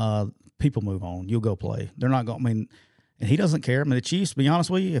 People move on. You'll go play. They're not going. I mean, and he doesn't care. I mean, the Chiefs. To be honest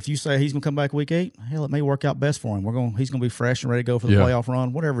with you, if you say he's going to come back week 8, hell, it may work out best for him. He's going to be fresh and ready to go for the playoff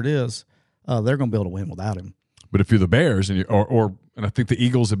run. Whatever it is, they're going to be able to win without him. But if you're the Bears, and and I think the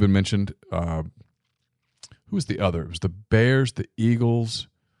Eagles have been mentioned. Who was the other? It was the Bears, the Eagles,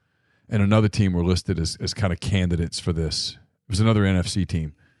 and another team were listed as kind of candidates for this. It was another NFC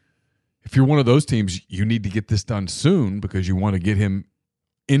team. If you're one of those teams, you need to get this done soon because you want to get him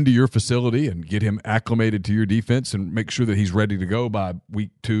into your facility and get him acclimated to your defense and make sure that he's ready to go by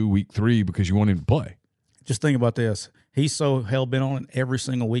week 2, week 3 because you want him to play. Just think about this. He's so hell-bent on it every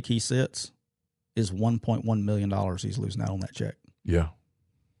single week he sits is $1.1 million he's losing out on that check. Yeah.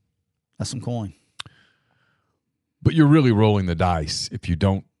 That's some coin. But you're really rolling the dice if you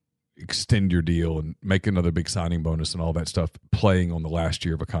don't extend your deal and make another big signing bonus and all that stuff playing on the last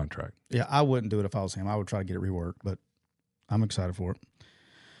year of a contract. Yeah, I wouldn't do it if I was him. I would try to get it reworked, but I'm excited for it.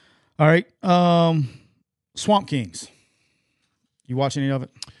 All right. Swamp Kings. You watch any of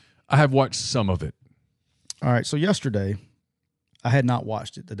it? I have watched some of it. All right. So yesterday, I had not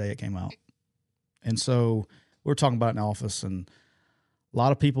watched it the day it came out. And so we were talking about it in the office, and a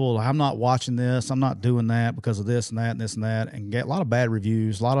lot of people, I'm not watching this, I'm not doing that because of this and that and this and that, and get a lot of bad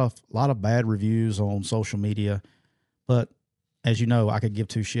reviews, a lot of bad reviews on social media. But as you know, I could give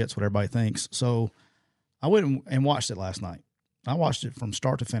two shits what everybody thinks. So I went and watched it last night. I watched it from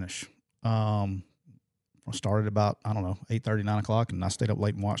start to finish. I started about, 8:30, 9 o'clock, and I stayed up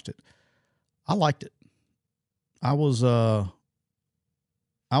late and watched it. I liked it. I was a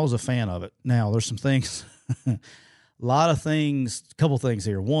fan of it. Now, there's some things, a couple things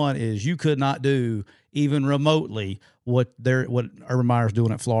here. One is you could not do even remotely what Urban Meyer's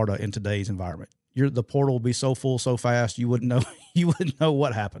doing at Florida in today's environment. The portal will be so full so fast you wouldn't know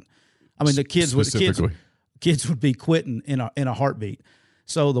what happened. I mean, the kids would be quitting in a heartbeat.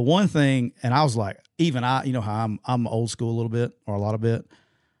 So the one thing, and I was like, even how I'm old school a little bit or a lot of bit.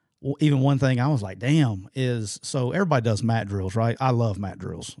 Well, even one thing I was like, damn, is so everybody does mat drills, right? I love mat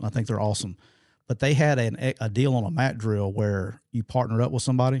drills. I think they're awesome. But they had a deal on a mat drill where you partnered up with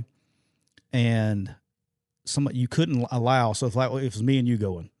somebody and somebody you couldn't allow. So if it was me and you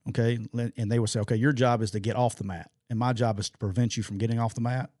going, okay, and they would say, okay, your job is to get off the mat and my job is to prevent you from getting off the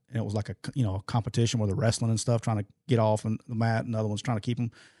mat. And it was like a competition where they're wrestling and stuff, trying to get off the mat, and the other one's trying to keep them.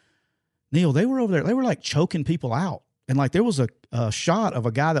 Neil, they were over there. They were like choking people out. And like there was a shot of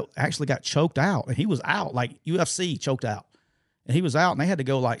a guy that actually got choked out, and he was out, like UFC choked out. And he was out, and they had to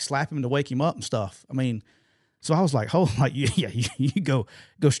go like slap him to wake him up and stuff. I mean, so I was like, oh, like you go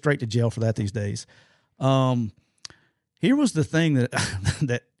straight to jail for that these days. Here was the thing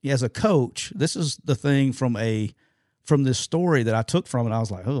that as a coach, this is the thing from this story that I took from it. I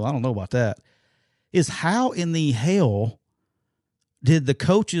was like, oh, I don't know about that. Is how in the hell did the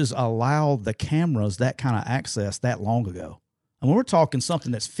coaches allow the cameras that kind of access that long ago? I mean, we're talking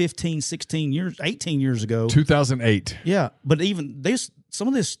something that's 15, 16 years, 18 years ago. 2008. Yeah, but even some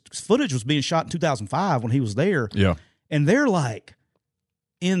of this footage was being shot in 2005 when he was there. Yeah. And they're like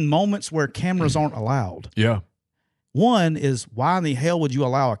in moments where cameras aren't allowed. Yeah. One is, why in the hell would you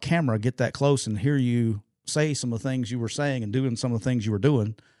allow a camera get that close and hear you say some of the things you were saying and doing some of the things you were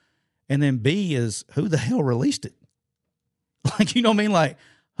doing? And then B is, who the hell released it? Like, you know what I mean? Like,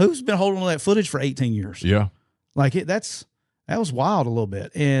 who's been holding on to that footage for 18 years? Yeah. Like that was wild a little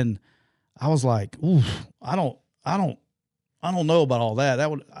bit. And I was like, ooh, I don't know about all that.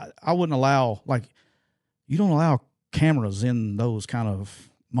 I wouldn't allow, like, you don't allow cameras in those kind of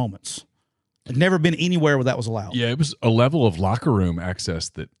moments. I've never been anywhere where that was allowed. Yeah, it was a level of locker room access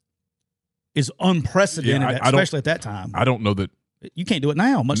that is unprecedented, especially at that time. I don't know that you can't do it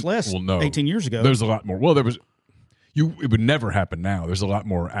now, much less 18 years ago. There's a lot more. Well, it would never happen now. There's a lot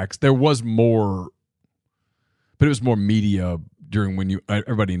more there was more, but it was more media during when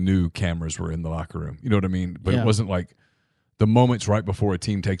everybody knew cameras were in the locker room. You know what I mean? But It wasn't like the moments right before a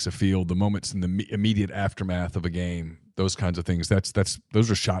team takes a field, the moments in the immediate aftermath of a game, those kinds of things.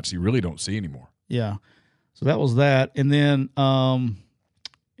 Those are shots you really don't see anymore. Yeah. So that was that. And then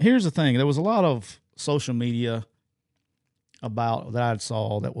here's the thing. There was a lot of social media that I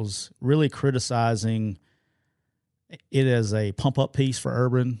saw that was really criticizing it as a pump-up piece for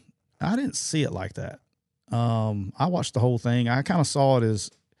Urban. I didn't see it like that. I watched the whole thing. I kind of saw it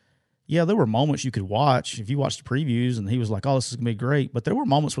as, yeah, there were moments you could watch if you watched the previews, and he was like, "Oh, this is gonna be great." But there were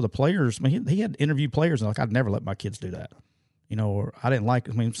moments where the players, I mean, he had interviewed players, and like, I'd never let my kids do that, or I didn't like.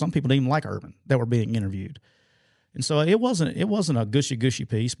 I mean, some people didn't even like Urban that were being interviewed, and so it wasn't a gushy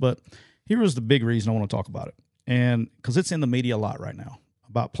piece. But here was the big reason I want to talk about it, and because it's in the media a lot right now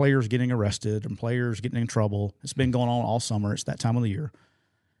about players getting arrested and players getting in trouble. It's been going on all summer. It's that time of the year,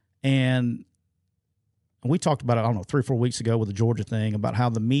 and we talked about it, I don't know, 3 or 4 weeks ago with the Georgia thing about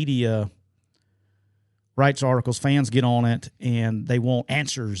how the media writes articles, fans get on it, and they want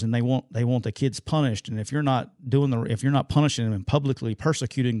answers, and they want the kids punished. And if you're not punishing them and publicly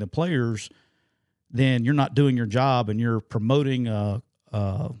persecuting the players, then you're not doing your job, and you're promoting a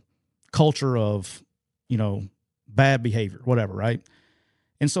culture of, bad behavior, whatever, right?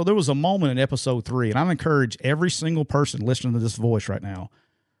 And so there was a moment in episode 3, and I encourage every single person listening to this voice right now,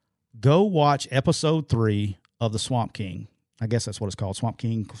 go watch episode 3 of the Swamp King. I guess that's what it's called, Swamp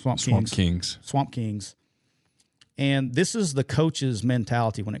Kings. And this is the coach's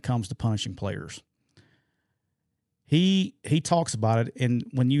mentality when it comes to punishing players. He talks about it, and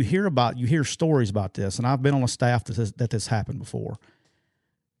when you hear stories about this, and I've been on a staff that this happened before.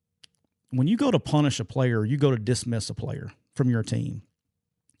 When you go to punish a player, you go to dismiss a player from your team,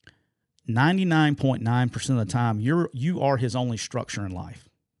 99.9% of the time, you are his only structure in life.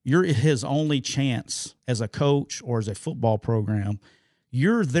 You're his only chance as a coach or as a football program.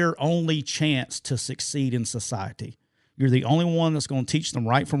 You're their only chance to succeed in society. You're the only one that's going to teach them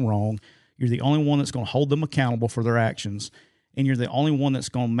right from wrong. You're the only one that's going to hold them accountable for their actions. And you're the only one that's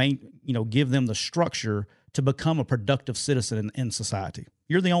going to give them the structure to become a productive citizen in society.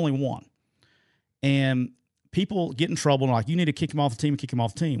 You're the only one. And people get in trouble and like, you need to kick him off the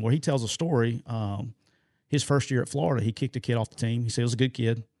team, Well, he tells a story. His first year at Florida, he kicked a kid off the team. He said it was a good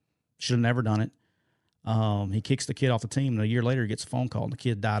kid. Should have never done it. He kicks the kid off the team, and a year later he gets a phone call, and the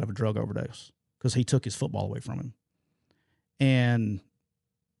kid died of a drug overdose because he took his football away from him. And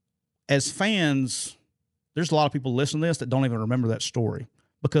as fans, there's a lot of people listening to this that don't even remember that story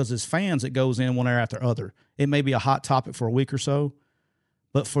because as fans, it goes in one ear after other. It may be a hot topic for a week or so,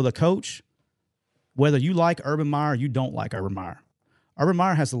 but for the coach, whether you like Urban Meyer or you don't like Urban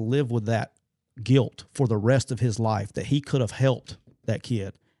Meyer has to live with that guilt for the rest of his life that he could have helped that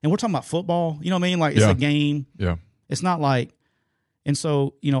kid. And we're talking about football, you know what I mean? Like it's a game. Yeah. It's not like, and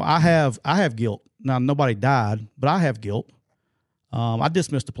so, I have guilt. Now, nobody died, but I have guilt. I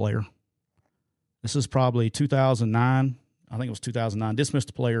dismissed a player. This is probably 2009. I think it was 2009.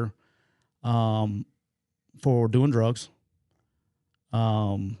 Dismissed a player for doing drugs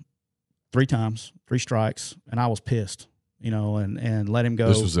 3 times, 3 strikes, and I was pissed, and let him go.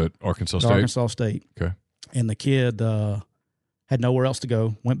 This was at Arkansas State? Arkansas State. Okay. And the kid had nowhere else to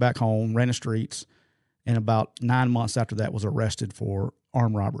go, went back home, ran the streets, and about 9 months after that was arrested for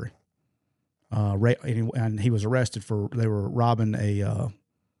armed robbery. And he was arrested they were robbing a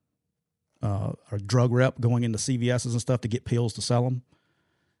drug rep going into CVS's and stuff to get pills to sell them.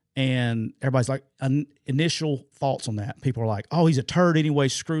 And everybody's like, initial thoughts on that. People are like, oh, he's a turd anyway,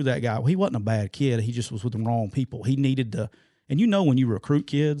 screw that guy. Well, he wasn't a bad kid. He just was with the wrong people. He needed to, and when you recruit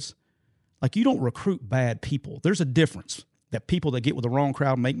kids, like you don't recruit bad people. There's a difference. That people that get with the wrong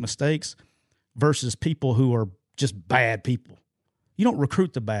crowd make mistakes versus people who are just bad people. You don't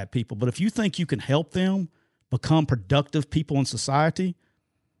recruit the bad people, but if you think you can help them become productive people in society,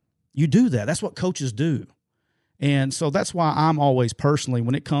 you do that. That's what coaches do. And so that's why I'm always personally,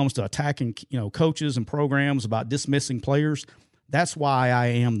 when it comes to attacking, coaches and programs about dismissing players, that's why I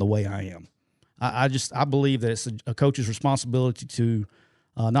am the way I am. I believe that it's a coach's responsibility to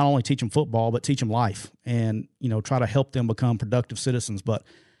not only teach them football, but teach them life and, try to help them become productive citizens. But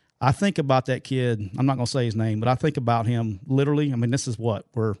I think about that kid. I'm not going to say his name, but I think about him literally. I mean, this is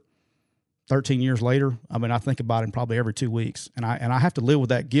we're 13 years later. I mean, I think about him probably every 2 weeks, and I have to live with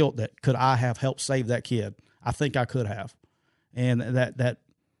that guilt that could I have helped save that kid? I think I could have. And that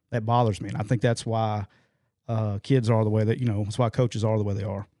bothers me. And I think that's why kids are the way that, that's why coaches are the way they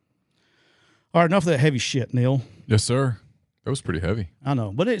are. All right, enough of that heavy shit, Neil. Yes, sir. That was pretty heavy. I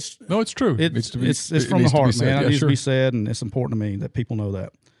know, but it's true. It's from the heart, man. It needs to be said, and it's important to me that people know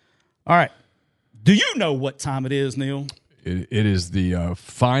that. All right. Do you know what time it is, Neil? It is the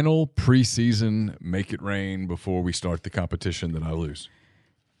final preseason Make It Rain before we start the competition that I lose.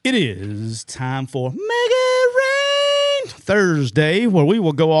 It is time for Make It Rain Thursday, where we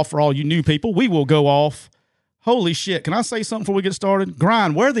will go off for all you new people. We will go off. Holy shit. Can I say something before we get started?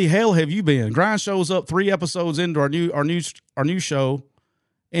 Grind, where the hell have you been? Grind shows up 3 episodes into our new show,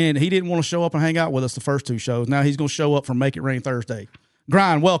 and he didn't want to show up and hang out with us the first 2 shows. Now he's going to show up for Make It Rain Thursday.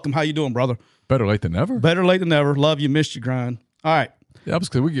 Grind, welcome. How you doing, brother? Better late than never. Better late than never. Love you. Missed you, Grind. All right. Yeah,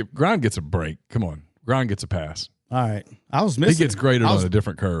 because Grind gets a break. Come on. Grind gets a pass. All right. I was missing. He gets graded on a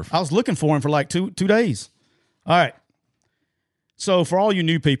different curve. I was looking for him for like two days. All right. So for all you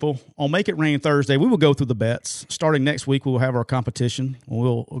new people, on Make It Rain Thursday, we will go through the bets. Starting next week, we will have our competition.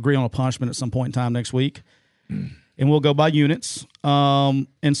 We'll agree on a punishment at some point in time next week. And we'll go by units. And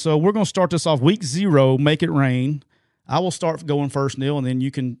so we're going to start this off week 0, Make It Rain. I will start going first, Neil, and then you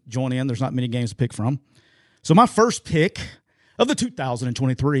can join in. There's not many games to pick from. So my first pick of the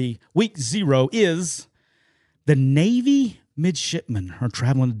 2023 week 0 is the Navy midshipmen are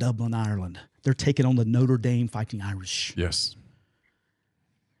traveling to Dublin, Ireland. They're taking on the Notre Dame Fighting Irish. Yes.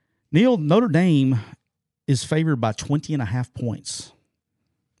 Neil, Notre Dame is favored by 20.5 points.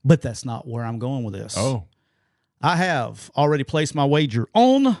 But that's not where I'm going with this. Oh. I have already placed my wager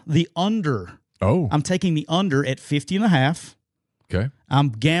on the under. Oh. I'm taking the under at 50.5. Okay. I'm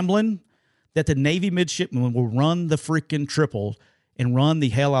gambling that the Navy midshipmen will run the freaking triple and run the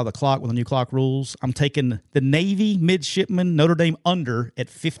hell out of the clock with the new clock rules. I'm taking the Navy midshipmen Notre Dame under at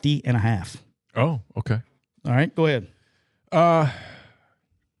 50.5. Oh, okay. All right, go ahead.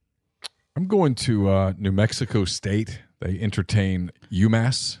 I'm going to New Mexico State. They entertain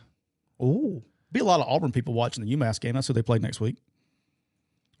UMass. Oh, be a lot of Auburn people watching the UMass game. That's who they play next week.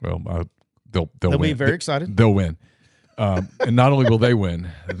 Well, they'll They'll win. be very excited. They'll win. And not only will they win,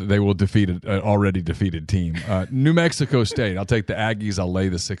 they will defeat an already defeated team. New Mexico State, I'll take the Aggies. I'll lay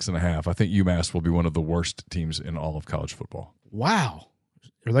the 6.5. I think UMass will be one of the worst teams in all of college football. Wow.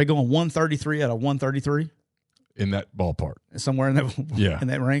 Are they going 133 out of 133? In that ballpark. Somewhere in that, in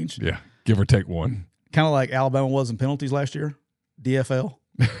that range? Yeah, give or take one. Kind of like Alabama was in penalties last year, DFL.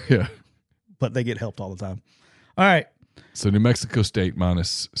 Yeah. But they get helped all the time. All right. So New Mexico State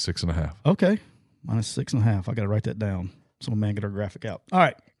minus 6.5. Okay. Minus 6.5. I got to write that down. So my man get our graphic out. All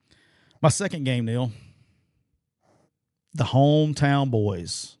right. My second game, Neil. The hometown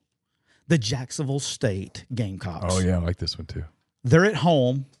boys. The Jacksonville State Gamecocks. Oh, yeah, I like this one too. They're at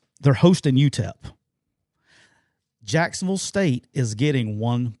home. They're hosting UTEP. Jacksonville State is getting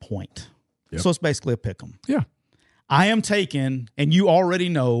 1 point. Yep. So it's basically a pick 'em. Yeah. I am taking, and you already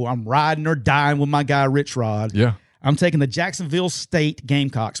know, I'm riding or dying with my guy Rich Rod. Yeah. I'm taking the Jacksonville State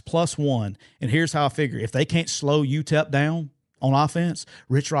Gamecocks +1. And here's how I figure. If they can't slow UTEP down on offense,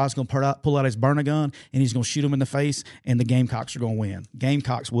 Rich Rod's going to pull out his burner gun, and he's going to shoot them in the face, and the Gamecocks are going to win.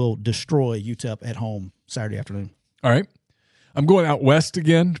 Gamecocks will destroy UTEP at home Saturday afternoon. All right. I'm going out west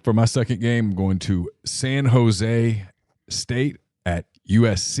again for my second game. I'm going to San Jose State at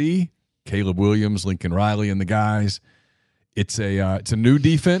USC. Caleb Williams, Lincoln Riley, and the guys. It's a new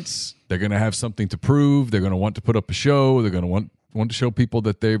defense. They're going to have something to prove. They're going to want to put up a show. They're going to want to show people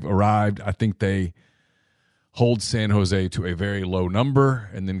that they've arrived. I think they hold San Jose to a very low number,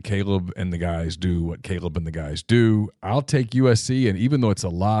 and then Caleb and the guys do what Caleb and the guys do. I'll take USC, and even though it's a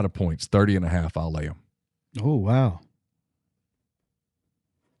lot of points, 30.5, I'll lay them. Oh, wow.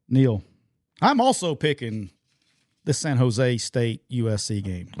 Neil, I'm also picking the San Jose State USC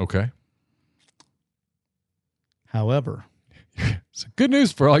game. Okay. However, so good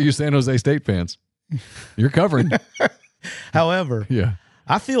news for all you San Jose State fans. You're covering. However, Yeah.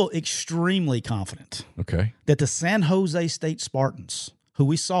 I feel extremely confident Okay. that the San Jose State Spartans, who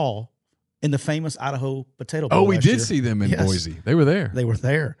we saw in the famous Idaho Potato Bowl Oh, we last did year, see them in Yes. Boise. They were there. They were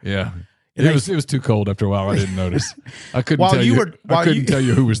there. Yeah. And It was too cold after a while. I didn't notice. I couldn't While tell you you. were- I while couldn't you- tell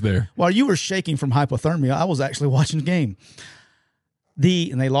you who was there. While you were shaking from hypothermia, I was actually watching the game.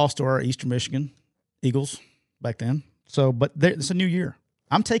 And they lost to our Eastern Michigan Eagles back then. So, but it's a new year.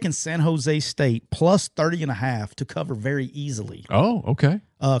 I'm taking San Jose State plus 30.5 to cover very easily. Oh, okay.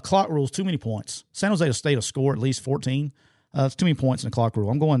 Clock rules, too many points. San Jose State will score at least 14. It's too many points in the clock rule.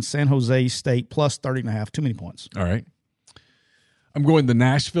 I'm going San Jose State plus 30.5, too many points. All right. I'm going to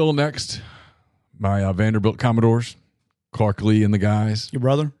Nashville next. My Vanderbilt Commodores, Clark Lee and the guys. Your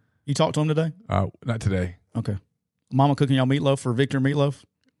brother? You talked to him today? Not today. Okay. Mama cooking y'all meatloaf for Victor Meatloaf?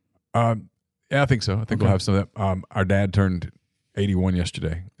 Yeah, I think so. I think we'll have some of that. Our dad turned 81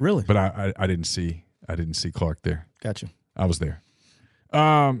 yesterday. Really? But I didn't see Clark there. Gotcha. I was there.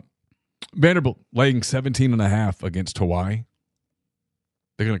 Vanderbilt laying 17.5 against Hawaii.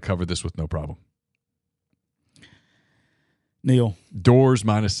 They're going to cover this with no problem. Neil, Doors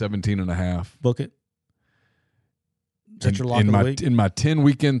minus 17.5. book it. Is that your lock of the week? In my 10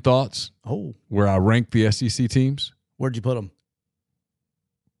 weekend thoughts, Oh, where I rank the SEC teams, where'd you put them?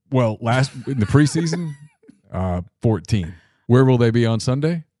 well, in the preseason, 14. Where will they be on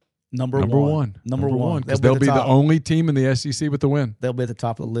Sunday? Number Number one. one. Because They'll they'll be be at the the top. only team in the SEC with the win. They'll be at the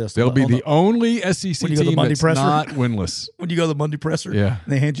top of the list. They'll be On the only SEC when you go to the team Monday that's presser. not winless. when you go to the Monday presser, Yeah.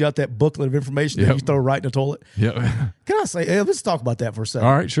 and they hand you out that booklet of information that Yep. you throw right in the toilet. Yeah. Can I say, hey, let's talk about that for a second.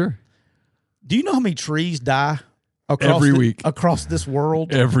 All right, sure. Do you know how many trees die Every week. across this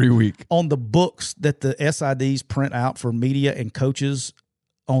world Every week. on the books that the SIDs print out for media and coaches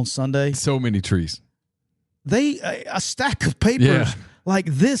on Sunday? So many trees. They a stack of papers Yeah. like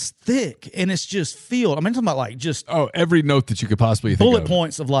this thick, and it's just filled. I mean, I'm talking about like just Oh, every note that you could possibly think bullet of.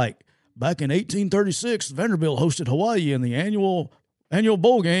 points of like back in 1836, Vanderbilt hosted Hawaii in the annual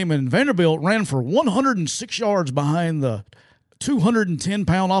bowl game, and Vanderbilt ran for 106 yards behind the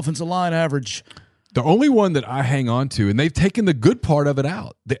 210-pound offensive line average. The only one that I hang on to, and they've taken the good part of it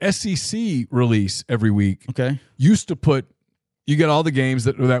out, the SEC release every week Okay, used to put, you get all the games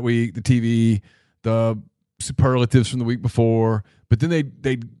that were that week, the TV, the superlatives from the week before, but then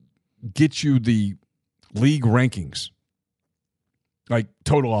they get you the league rankings, like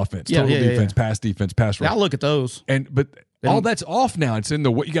total offense, Yeah, total yeah, defense, pass yeah, rush, I'll look at those. but They all don't- that's off now. It's in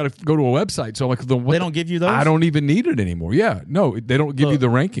the what you got to go to a website. So like They don't give you those. I don't even need it anymore. Yeah, no, they don't give you Look, the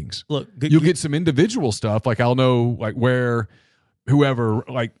rankings. Look, You'll get some individual stuff. Like I'll know like where whoever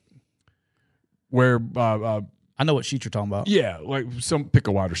like where I know what sheet you're talking about. yeah, like some pick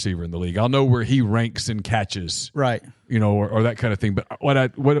a wide receiver in the league. I'll know where he ranks in catches, Right. you know, or that kind of thing. But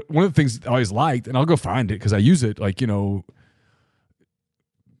what one of the things I always liked, and I'll go find it because I use it. Like, you know,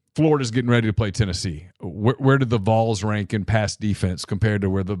 Florida's getting ready to play Tennessee. Where did the Vols rank in pass defense compared to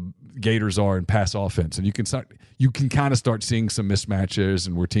where the Gators are in pass offense? And you can kind of start seeing some mismatches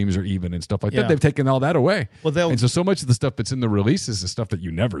and where teams are even and stuff like Yeah. that. They've taken all that away. Well, and so much of the stuff that's in the releases is stuff that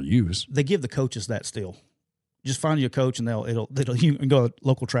you never use. they give the coaches that still. Just find you a coach, and you can go to a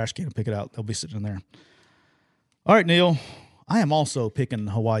local trash can and pick it out. They'll be sitting in there. All right, Neil. I am also picking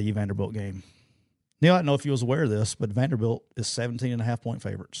the Hawaii Vanderbilt game. Neil, I don't know if you was aware of this, but Vanderbilt is 17.5-point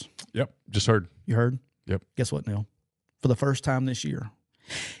favorites. Yep, just heard. You heard? Yep. Guess what, Neil? For the first time this year,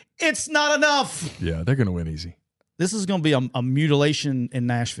 it's not enough. Yeah, they're going to win easy. This is going to be a mutilation in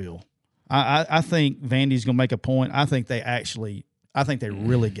Nashville. I think Vandy's going to make a point. I think they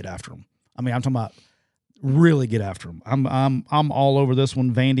really get after them. I mean, I'm talking about really get after them. I'm all over this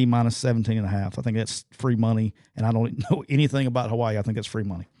one. Vandy minus 17.5. I think that's free money, and I don't know anything about Hawaii. I think that's free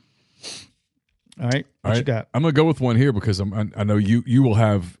money. All right, what you got? I'm going to go with one here because I know you will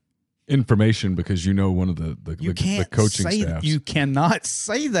have information because you know one of the coaching staffs. You cannot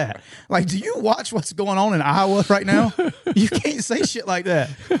say that. Like, do you watch what's going on in Iowa right now? You can't say shit like that.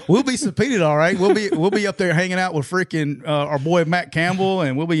 We'll be subpoenaed, all right. We'll be up there hanging out with freaking our boy Matt Campbell,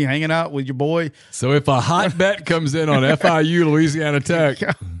 and we'll be hanging out with your boy. So if a hot bet comes in on FIU Louisiana Tech,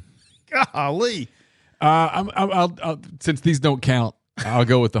 golly, I'll since these don't count, I'll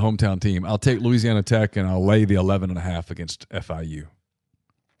go with the hometown team. I'll take Louisiana Tech and I'll lay the 11.5 against FIU.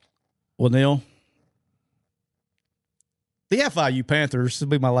 Well, Neil, the FIU Panthers, this will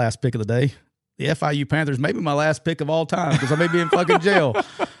be my last pick of the day. The FIU Panthers may be my last pick of all time because I may be in fucking jail.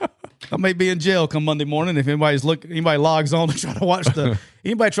 I may be in jail come Monday morning if anybody logs on to try to watch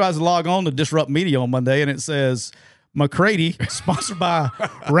anybody tries to log on to Disrupt Media on Monday and it says McCready, sponsored by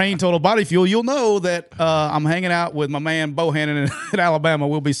Rain Total Body Fuel, you'll know that I'm hanging out with my man Bohannon in Alabama.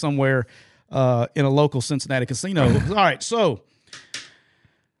 We'll be somewhere in a local Cincinnati casino. All right, so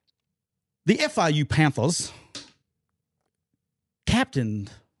the FIU Panthers,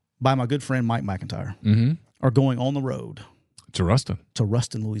 captained by my good friend Mike McIntyre, are going on the road To Ruston,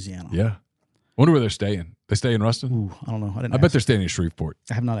 Louisiana. yeah. Wonder where they're staying. They stay in Ruston? Ooh, I don't know. I bet they're staying in Shreveport.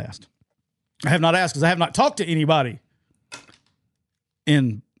 I have not asked. I have not asked because I have not talked to anybody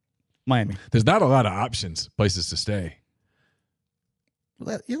in Miami. There's not a lot of options, places to stay.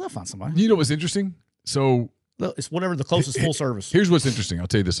 Well, they'll find somebody. You know what's interesting? So It's whatever the closest full service. here's what's interesting. I'll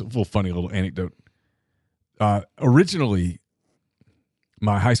tell you this little funny little anecdote. Originally,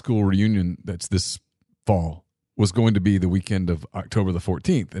 my high school reunion that's this fall was going to be the weekend of October the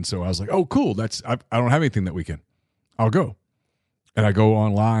 14th. And so I was like, oh, cool. I don't have anything that weekend. I'll go. And I go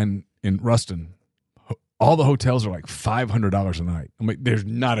online in Ruston. All the hotels are like $500 a night. I'm like, there's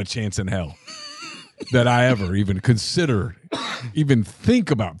not a chance in hell that I ever even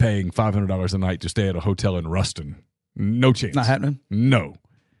think about paying $500 a night to stay at a hotel in Ruston. No chance. Not happening. No.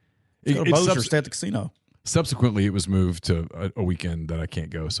 Go to Bossier, stay at the casino. Subsequently, it was moved to a weekend that I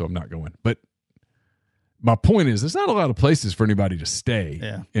can't go, so I'm not going. But my point is, there's not a lot of places for anybody to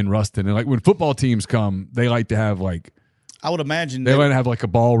stay in Ruston. And like when football teams come, they like to have like, I would imagine they like to have like a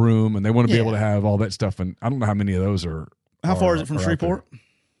ballroom, and they want to be able to have all that stuff. And I don't know how many of those are. How far is it from Shreveport?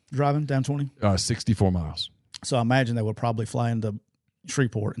 Driving down 20? 64 miles. So I imagine they would probably fly into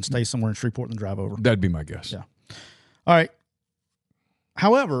Shreveport and stay somewhere in Shreveport and drive over. That'd be my guess. Yeah. All right.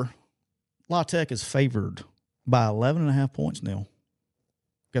 However, La Tech is favored by 11.5 points, Neil.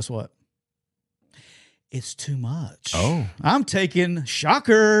 Guess what? It's too much. Oh. I'm taking,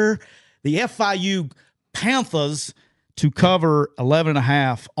 shocker, the FIU Panthers to cover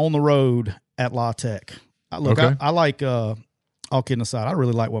 11.5 on the road at La Tech. Look, Okay. I like, all kidding aside, I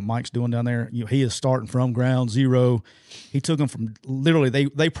really like what Mike's doing down there. He is starting from ground zero. He took them from literally,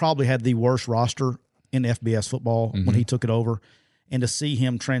 they probably had the worst roster in FBS football when he took it over. And to see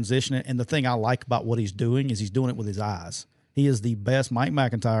him transition it, and the thing I like about what he's doing is he's doing it with his eyes. He is the best. Mike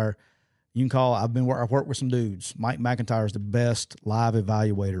McIntyre, you can call, I've worked with some dudes. Mike McIntyre is the best live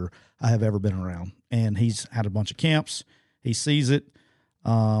evaluator I have ever been around. And he's had a bunch of camps. He sees it.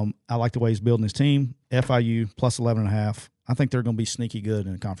 I like the way he's building his team. FIU plus 11.5. I think they're going to be sneaky good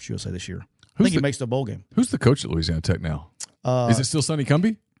in the Conference USA this year. I think he makes the bowl game. Who's the coach at Louisiana Tech now? Is it still Sonny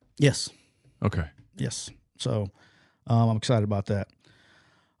Cumbie? Yes. Okay. Yes. So I'm excited about that.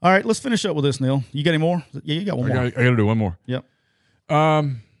 All right, let's finish up with this, Neil. You got any more? Yeah, you got one more. I got to do one more. Yep.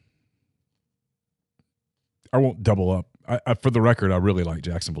 I won't double up. I, for the record, I really like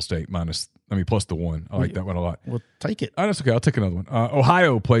Jacksonville State plus the one. I like that one a lot. Well, take it. Oh, that's okay. I'll take another one.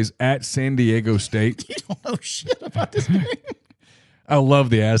 Ohio plays at San Diego State. You don't know shit about this game. I love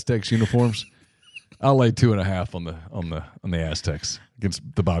the Aztecs uniforms. I'll lay 2.5 on the Aztecs against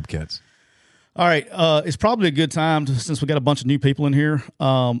the Bobcats. All right, it's probably a good time since we got a bunch of new people in here.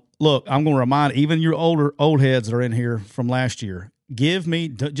 Look, I'm going to remind even your old heads that are in here from last year. Give me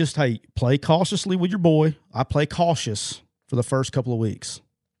play cautiously with your boy. I play cautious for the first couple of weeks.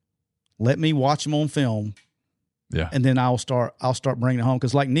 Let me watch him on film. Yeah, and then I'll start bringing it home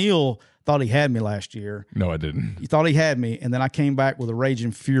because like Neil thought he had me last year. No, I didn't. He thought he had me, and then I came back with a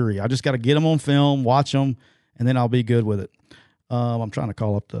raging fury. I just got to get him on film, watch him, and then I'll be good with it. I'm trying to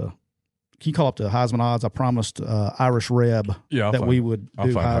call up the. Can you call up the Heisman odds? I promised Irish Reb we would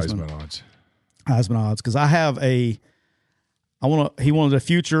do Heisman odds. Heisman odds because I have a. He wanted a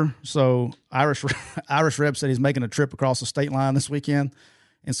future, so Irish Reb said he's making a trip across the state line this weekend,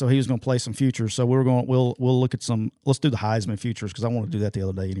 and so he was going to play some futures. So we'll look at some. Let's do the Heisman futures because I want to do that the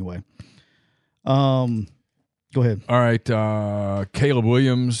other day anyway. Go ahead. All right, Caleb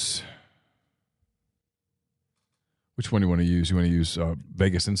Williams. Which one do you want to use? You want to use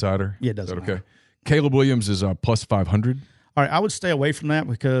Vegas Insider? Yeah, it doesn't okay? matter. Caleb Williams is plus 500. All right, I would stay away from that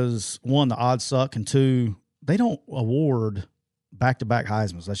because one, the odds suck, and two, they don't award back-to-back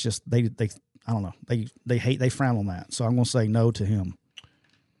Heismans. That's just they I don't know. They frown on that. So I'm going to say no to him.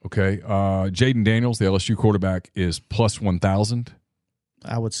 Okay. Jaden Daniels, the LSU quarterback, is plus 1,000.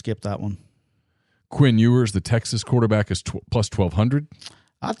 I would skip that one. Quinn Ewers, the Texas quarterback, is plus 1,200.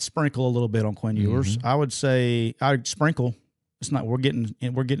 I'd sprinkle a little bit on Quinn Ewers. I would say I'd sprinkle. It's not. We're getting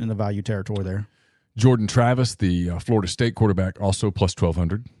into value territory there. Jordan Travis, the Florida State quarterback, also plus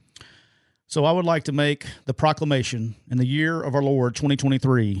 1,200. So I would like to make the proclamation in the year of our Lord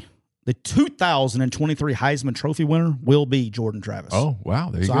 2023. The 2023 Heisman Trophy winner will be Jordan Travis. Oh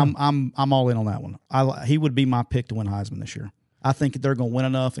wow, there you go. I'm all in on that one. He would be my pick to win Heisman this year. I think they're going to win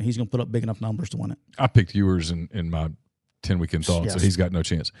enough, and he's going to put up big enough numbers to win it. I picked Ewers in my 10 weekend thoughts, Yes. so he's got no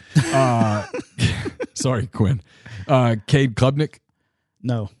chance. Sorry, Quinn. Cade Klubnik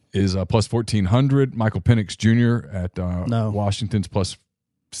No. is plus 1,400. Michael Penix Jr. at No. Washington's plus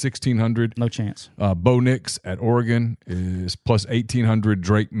 1,600. No chance. Bo Nix at Oregon is plus 1,800.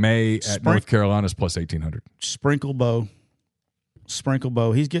 Drake May at North Carolina is plus 1,800. Sprinkle Bo.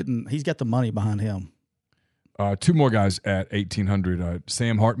 He's got the money behind him. Two more guys at 1,800.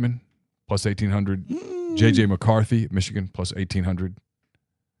 Sam Hartman plus 1,800. J.J. McCarthy at Michigan plus 1,800.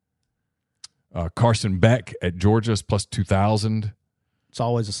 Carson Beck at Georgia is plus 2,000. It's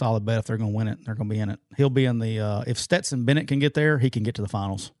always a solid bet if they're going to win it. They're going to be in it. He'll be in the if Stetson Bennett can get there, he can get to the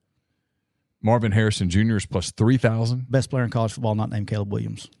finals. Marvin Harrison Jr. is plus 3,000. Best player in college football not named Caleb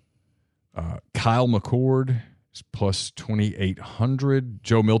Williams. Kyle McCord is plus 2,800.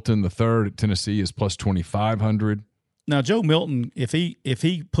 Joe Milton III at Tennessee is plus 2,500. Now, Joe Milton, if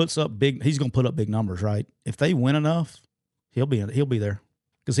he puts up big, he's going to put up big numbers, right? If they win enough, he'll be there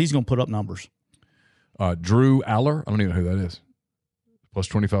because he's going to put up numbers. Drew Aller, I don't even know who that is. Plus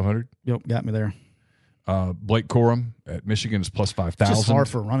 2,500. Yep, got me there. Blake Corum at Michigan is plus 5,000. Just hard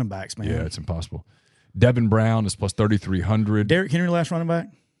for running backs, man. Yeah, it's impossible. Devin Brown is plus 3,300. Derrick Henry, last running back?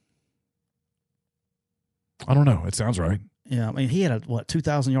 I don't know. It sounds right. Yeah, I mean, he had a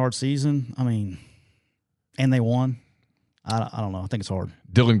 2,000-yard season. I mean, and they won. I don't know. I think it's hard.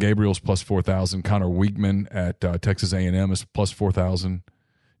 Dylan Gabriel's plus 4,000. Connor Weigman at Texas A&M is plus 4,000.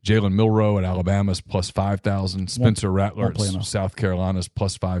 Jalen Milroe at Alabama is plus 5,000. Spencer Rattler play at enough. South Carolina is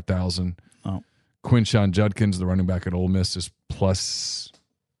plus 5,000. Oh, Quinshawn Judkins, the running back at Ole Miss, is plus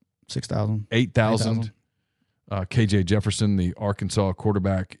 6,000. 8,000. KJ Jefferson, the Arkansas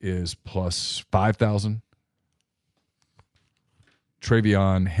quarterback, is plus 5,000.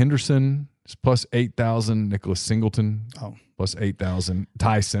 Travion Henderson is plus 8,000. Nicholas Singleton, plus 8,000.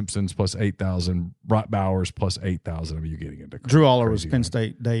 Ty Simpson's plus 8,000. Brott Bowers plus 8,000. I mean, you're getting into Drew Aller was crazy, Penn man.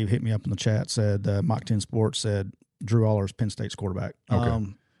 State. Dave hit me up in the chat, said Mach 10 Sports said Drew Aller is Penn State's quarterback.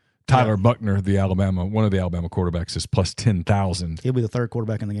 Okay. Tyler Buckner, one of the Alabama quarterbacks, is plus 10,000. He'll be the third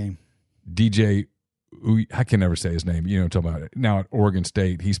quarterback in the game. DJ, I can never say his name. You know what I'm talking about. Now at Oregon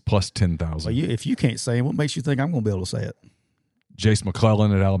State, he's plus 10,000. Well, if you can't say it, what makes you think I'm going to be able to say it? Jace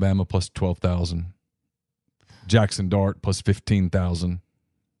McClellan at Alabama plus 12,000. Jackson Dart plus 15,000.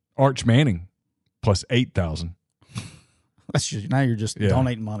 Arch Manning plus 8,000. That's just, now you're just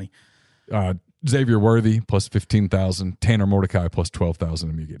donating money. Xavier Worthy plus 15,000. Tanner Mordecai plus 12,000.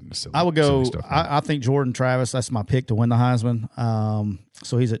 I mean, you're getting silly. I would go. Stuff, I think Jordan Travis. That's my pick to win the Heisman.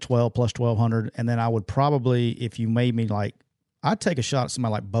 So he's at 12 plus 1,200, and then I would probably, if you made me like, I'd take a shot at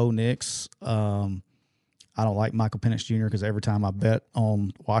somebody like Bo Nix. I don't like Michael Penix Jr. because every time I bet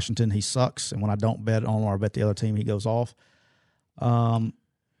on Washington, he sucks, and when I don't bet on or I bet the other team, he goes off. But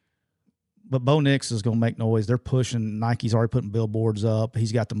Bo Nix is going to make noise. They're pushing. Nike's already putting billboards up.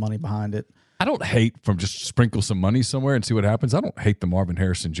 He's got the money behind it. I don't hate from just sprinkle some money somewhere and see what happens. I don't hate the Marvin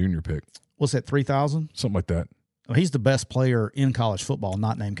Harrison Jr. pick. What's that, 3,000? Something like that. Well, he's the best player in college football,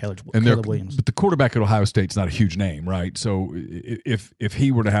 not named Caleb Williams. But the quarterback at Ohio State's not a huge name, right? So if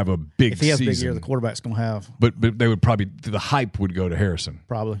he were to have a big if he has season, a big year, the quarterback's going to have. But they would probably, the hype would go to Harrison.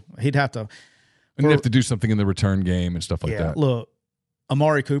 Probably. He'd have to. And they'd have to do something in the return game and stuff like that. Look,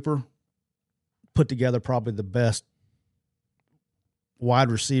 Amari Cooper put together probably the best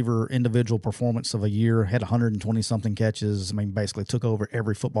wide receiver individual performance of a year, had 120-something catches. I mean, basically took over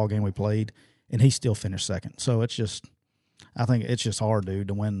every football game we played, and he still finished second. So it's just, I think it's just hard, dude,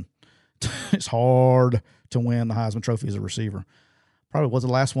 to win. It's hard to win the Heisman Trophy as a receiver. Probably was the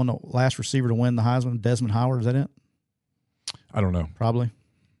last receiver to win the Heisman, Desmond Howard. Is that it? I don't know. Probably.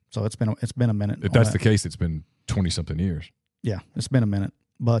 So it's been a minute. If that's the case, it's been 20-something years. Yeah, it's been a minute.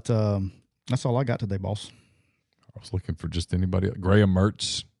 But that's all I got today, boss. I was looking for just anybody. Graham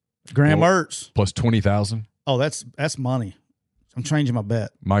Mertz. Plus 20,000. Oh, that's money. I'm changing my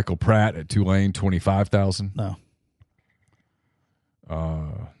bet. Michael Pratt at Tulane, 25,000. No.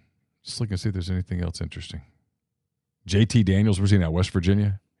 Just looking to see if there's anything else interesting. JT Daniels, where's he now? West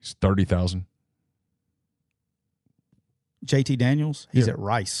Virginia. He's 30,000. JT Daniels, he's at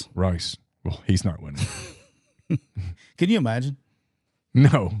Rice. Rice. Well, he's not winning. Can you imagine?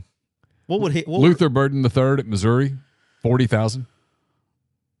 No. What would he? Luther Burden III at Missouri, 40,000.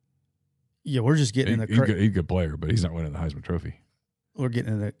 Yeah, we're just getting He's a good player, but he's not winning the Heisman Trophy. We're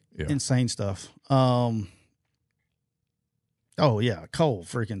getting into insane stuff. Oh yeah, Cole,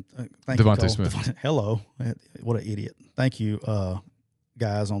 freaking thank Devontae you, Cole. Smith. Hello, what an idiot. Thank you,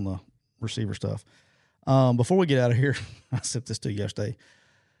 guys on the receiver stuff. Before we get out of here, I sent this to you yesterday.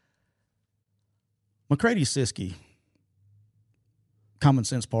 McCready Siskey, Common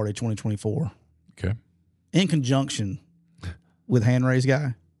Sense Party 2024. Okay. In conjunction with Hand Raise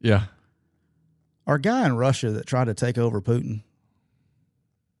Guy. Yeah. Our guy in Russia that tried to take over Putin.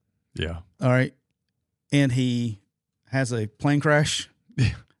 Yeah. All right. And he has a plane crash.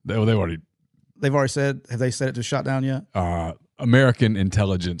 Yeah. They've already said, have they said it to shot down yet? American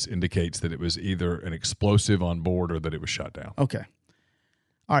intelligence indicates that it was either an explosive on board or that it was shot down. Okay.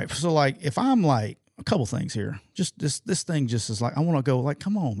 All right. So, like, if I'm like, a couple things here, just this thing just is like, I want to go, like,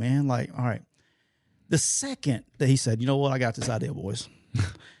 come on, man. Like, all right. The second that he said, you know what, I got this idea, boys.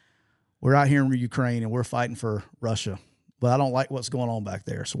 We're out here in Ukraine and we're fighting for Russia, but I don't like what's going on back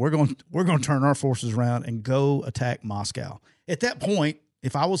there. So we're going to turn our forces around and go attack Moscow. At that point,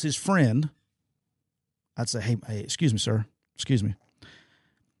 if I was his friend, I'd say, hey, excuse me, sir. Excuse me.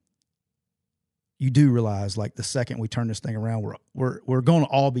 You do realize, like, the second we turn this thing around, we're going to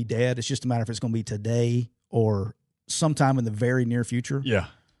all be dead. It's just a matter if it's going to be today or sometime in the very near future. Yeah.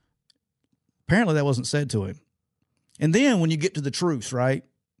 Apparently that wasn't said to him. And then when you get to the truce, right?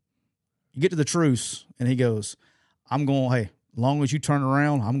 You get to the truce, and he goes, hey, as long as you turn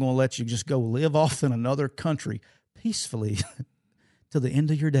around, I'm going to let you just go live off in another country peacefully till the end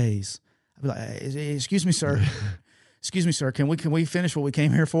of your days. I'd be like, hey, excuse me, sir. Excuse me, sir. Can we finish what we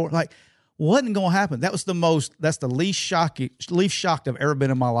came here for? Like, wasn't going to happen. That's the least shocked I've ever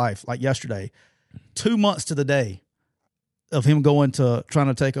been in my life. Like yesterday, 2 months to the day of him going to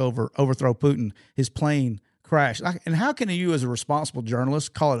trying to overthrow Putin, his plane Crash. And how can you, as a responsible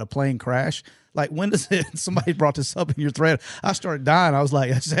journalist, call it a plane crash? Like, when does it? Somebody brought this up in your thread. I started dying. I was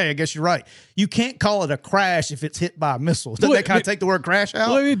like, hey, I guess you're right. You can't call it a crash if it's hit by a missile. Doesn't that kind of take the word crash out?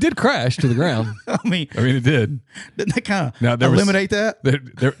 Well, I mean, it did crash to the ground. I mean, it did. Didn't that kind of eliminate that?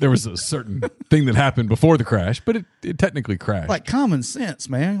 There was a certain thing that happened before the crash, but it technically crashed. Like, common sense,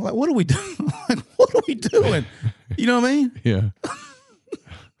 man. Like, what are we doing? Like, what are we doing? You know what I mean? Yeah.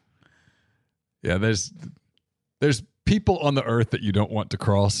 Yeah, there's people on the earth that you don't want to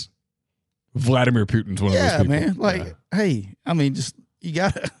cross. Vladimir Putin's one of those people. Yeah, man. Like, hey, I mean, just, you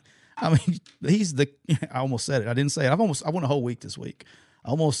gotta, I mean, I almost said it. I didn't say it. I went a whole week this week. I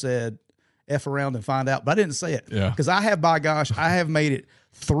almost said F around and find out, but I didn't say it. Yeah. Because I have made it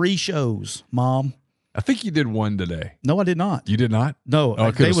 3 shows, Mom. I think you did one today. No, I did not. You did not? No. Oh,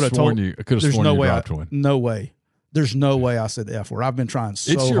 I could have sworn you. I could have sworn you dropped one. No way. There's no way I said the F word. I've been trying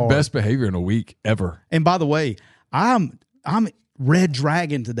so hard. It's your best behavior in a week ever. And by the way, I'm Red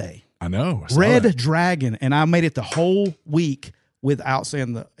Dragon today. I know. Red Dragon, and I made it the whole week without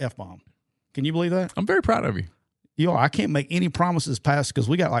saying the F-bomb. Can you believe that? I'm very proud of you. You know, I can't make any promises past, because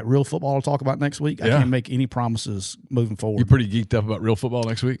we got like real football to talk about next week. I can't make any promises moving forward. You pretty geeked up about real football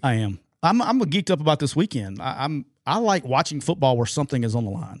next week? I am. I'm geeked up about this weekend. I like watching football where something is on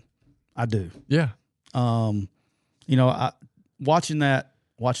the line. I do. Yeah. You know, watching that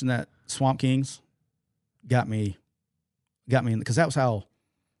Swamp Kings got me because that was how.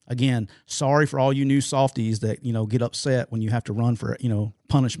 Again, sorry for all you new softies that, you know, get upset when you have to run for, you know,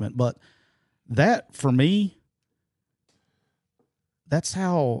 punishment. But that, for me, that's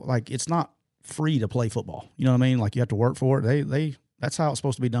how, like, it's not free to play football. You know what I mean? Like, you have to work for it. That's how it's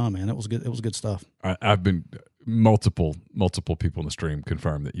supposed to be done, man. It was good. It was good stuff. I've been multiple people in the stream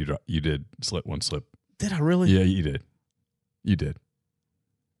confirm that you did slip one slip. Did I really? Yeah, you did. You did.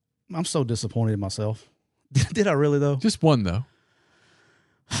 I'm so disappointed in myself. Did I really, though? Just one, though.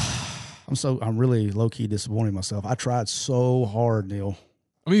 I'm really low key disappointed in myself. I tried so hard, Neil.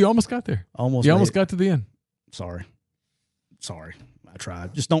 I mean, you almost got there. You almost got to the end. Sorry. I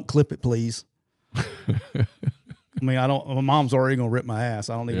tried. Just don't clip it, please. I mean, my mom's already going to rip my ass.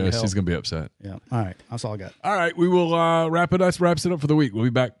 I don't need any help. She's going to be upset. Yeah. All right. That's all I got. All right. We will wrap it up for the week. We'll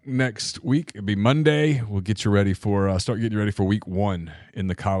be back next week. It'll be Monday. We'll get you ready start getting you ready for week 1 in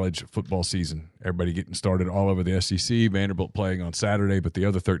the college football season. Everybody getting started all over the SEC. Vanderbilt playing on Saturday, but the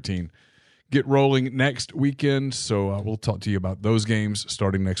other 13 get rolling next weekend. So we'll talk to you about those games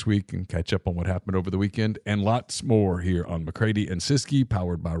starting next week and catch up on what happened over the weekend and lots more here on McCready and Siskey,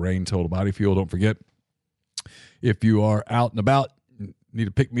 powered by Rain Total Body Fuel. Don't forget, if you are out and about, need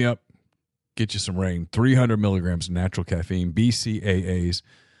to pick me up, get you some Rain. 300 milligrams natural caffeine, BCAAs,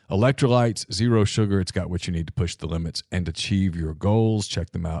 electrolytes, zero sugar. It's got what you need to push the limits and achieve your goals.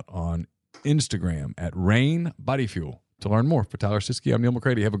 Check them out on Instagram at Rain Body Fuel to learn more. For Tyler Siskey, I'm Neil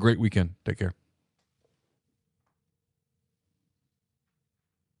McCready. Have a great weekend. Take care.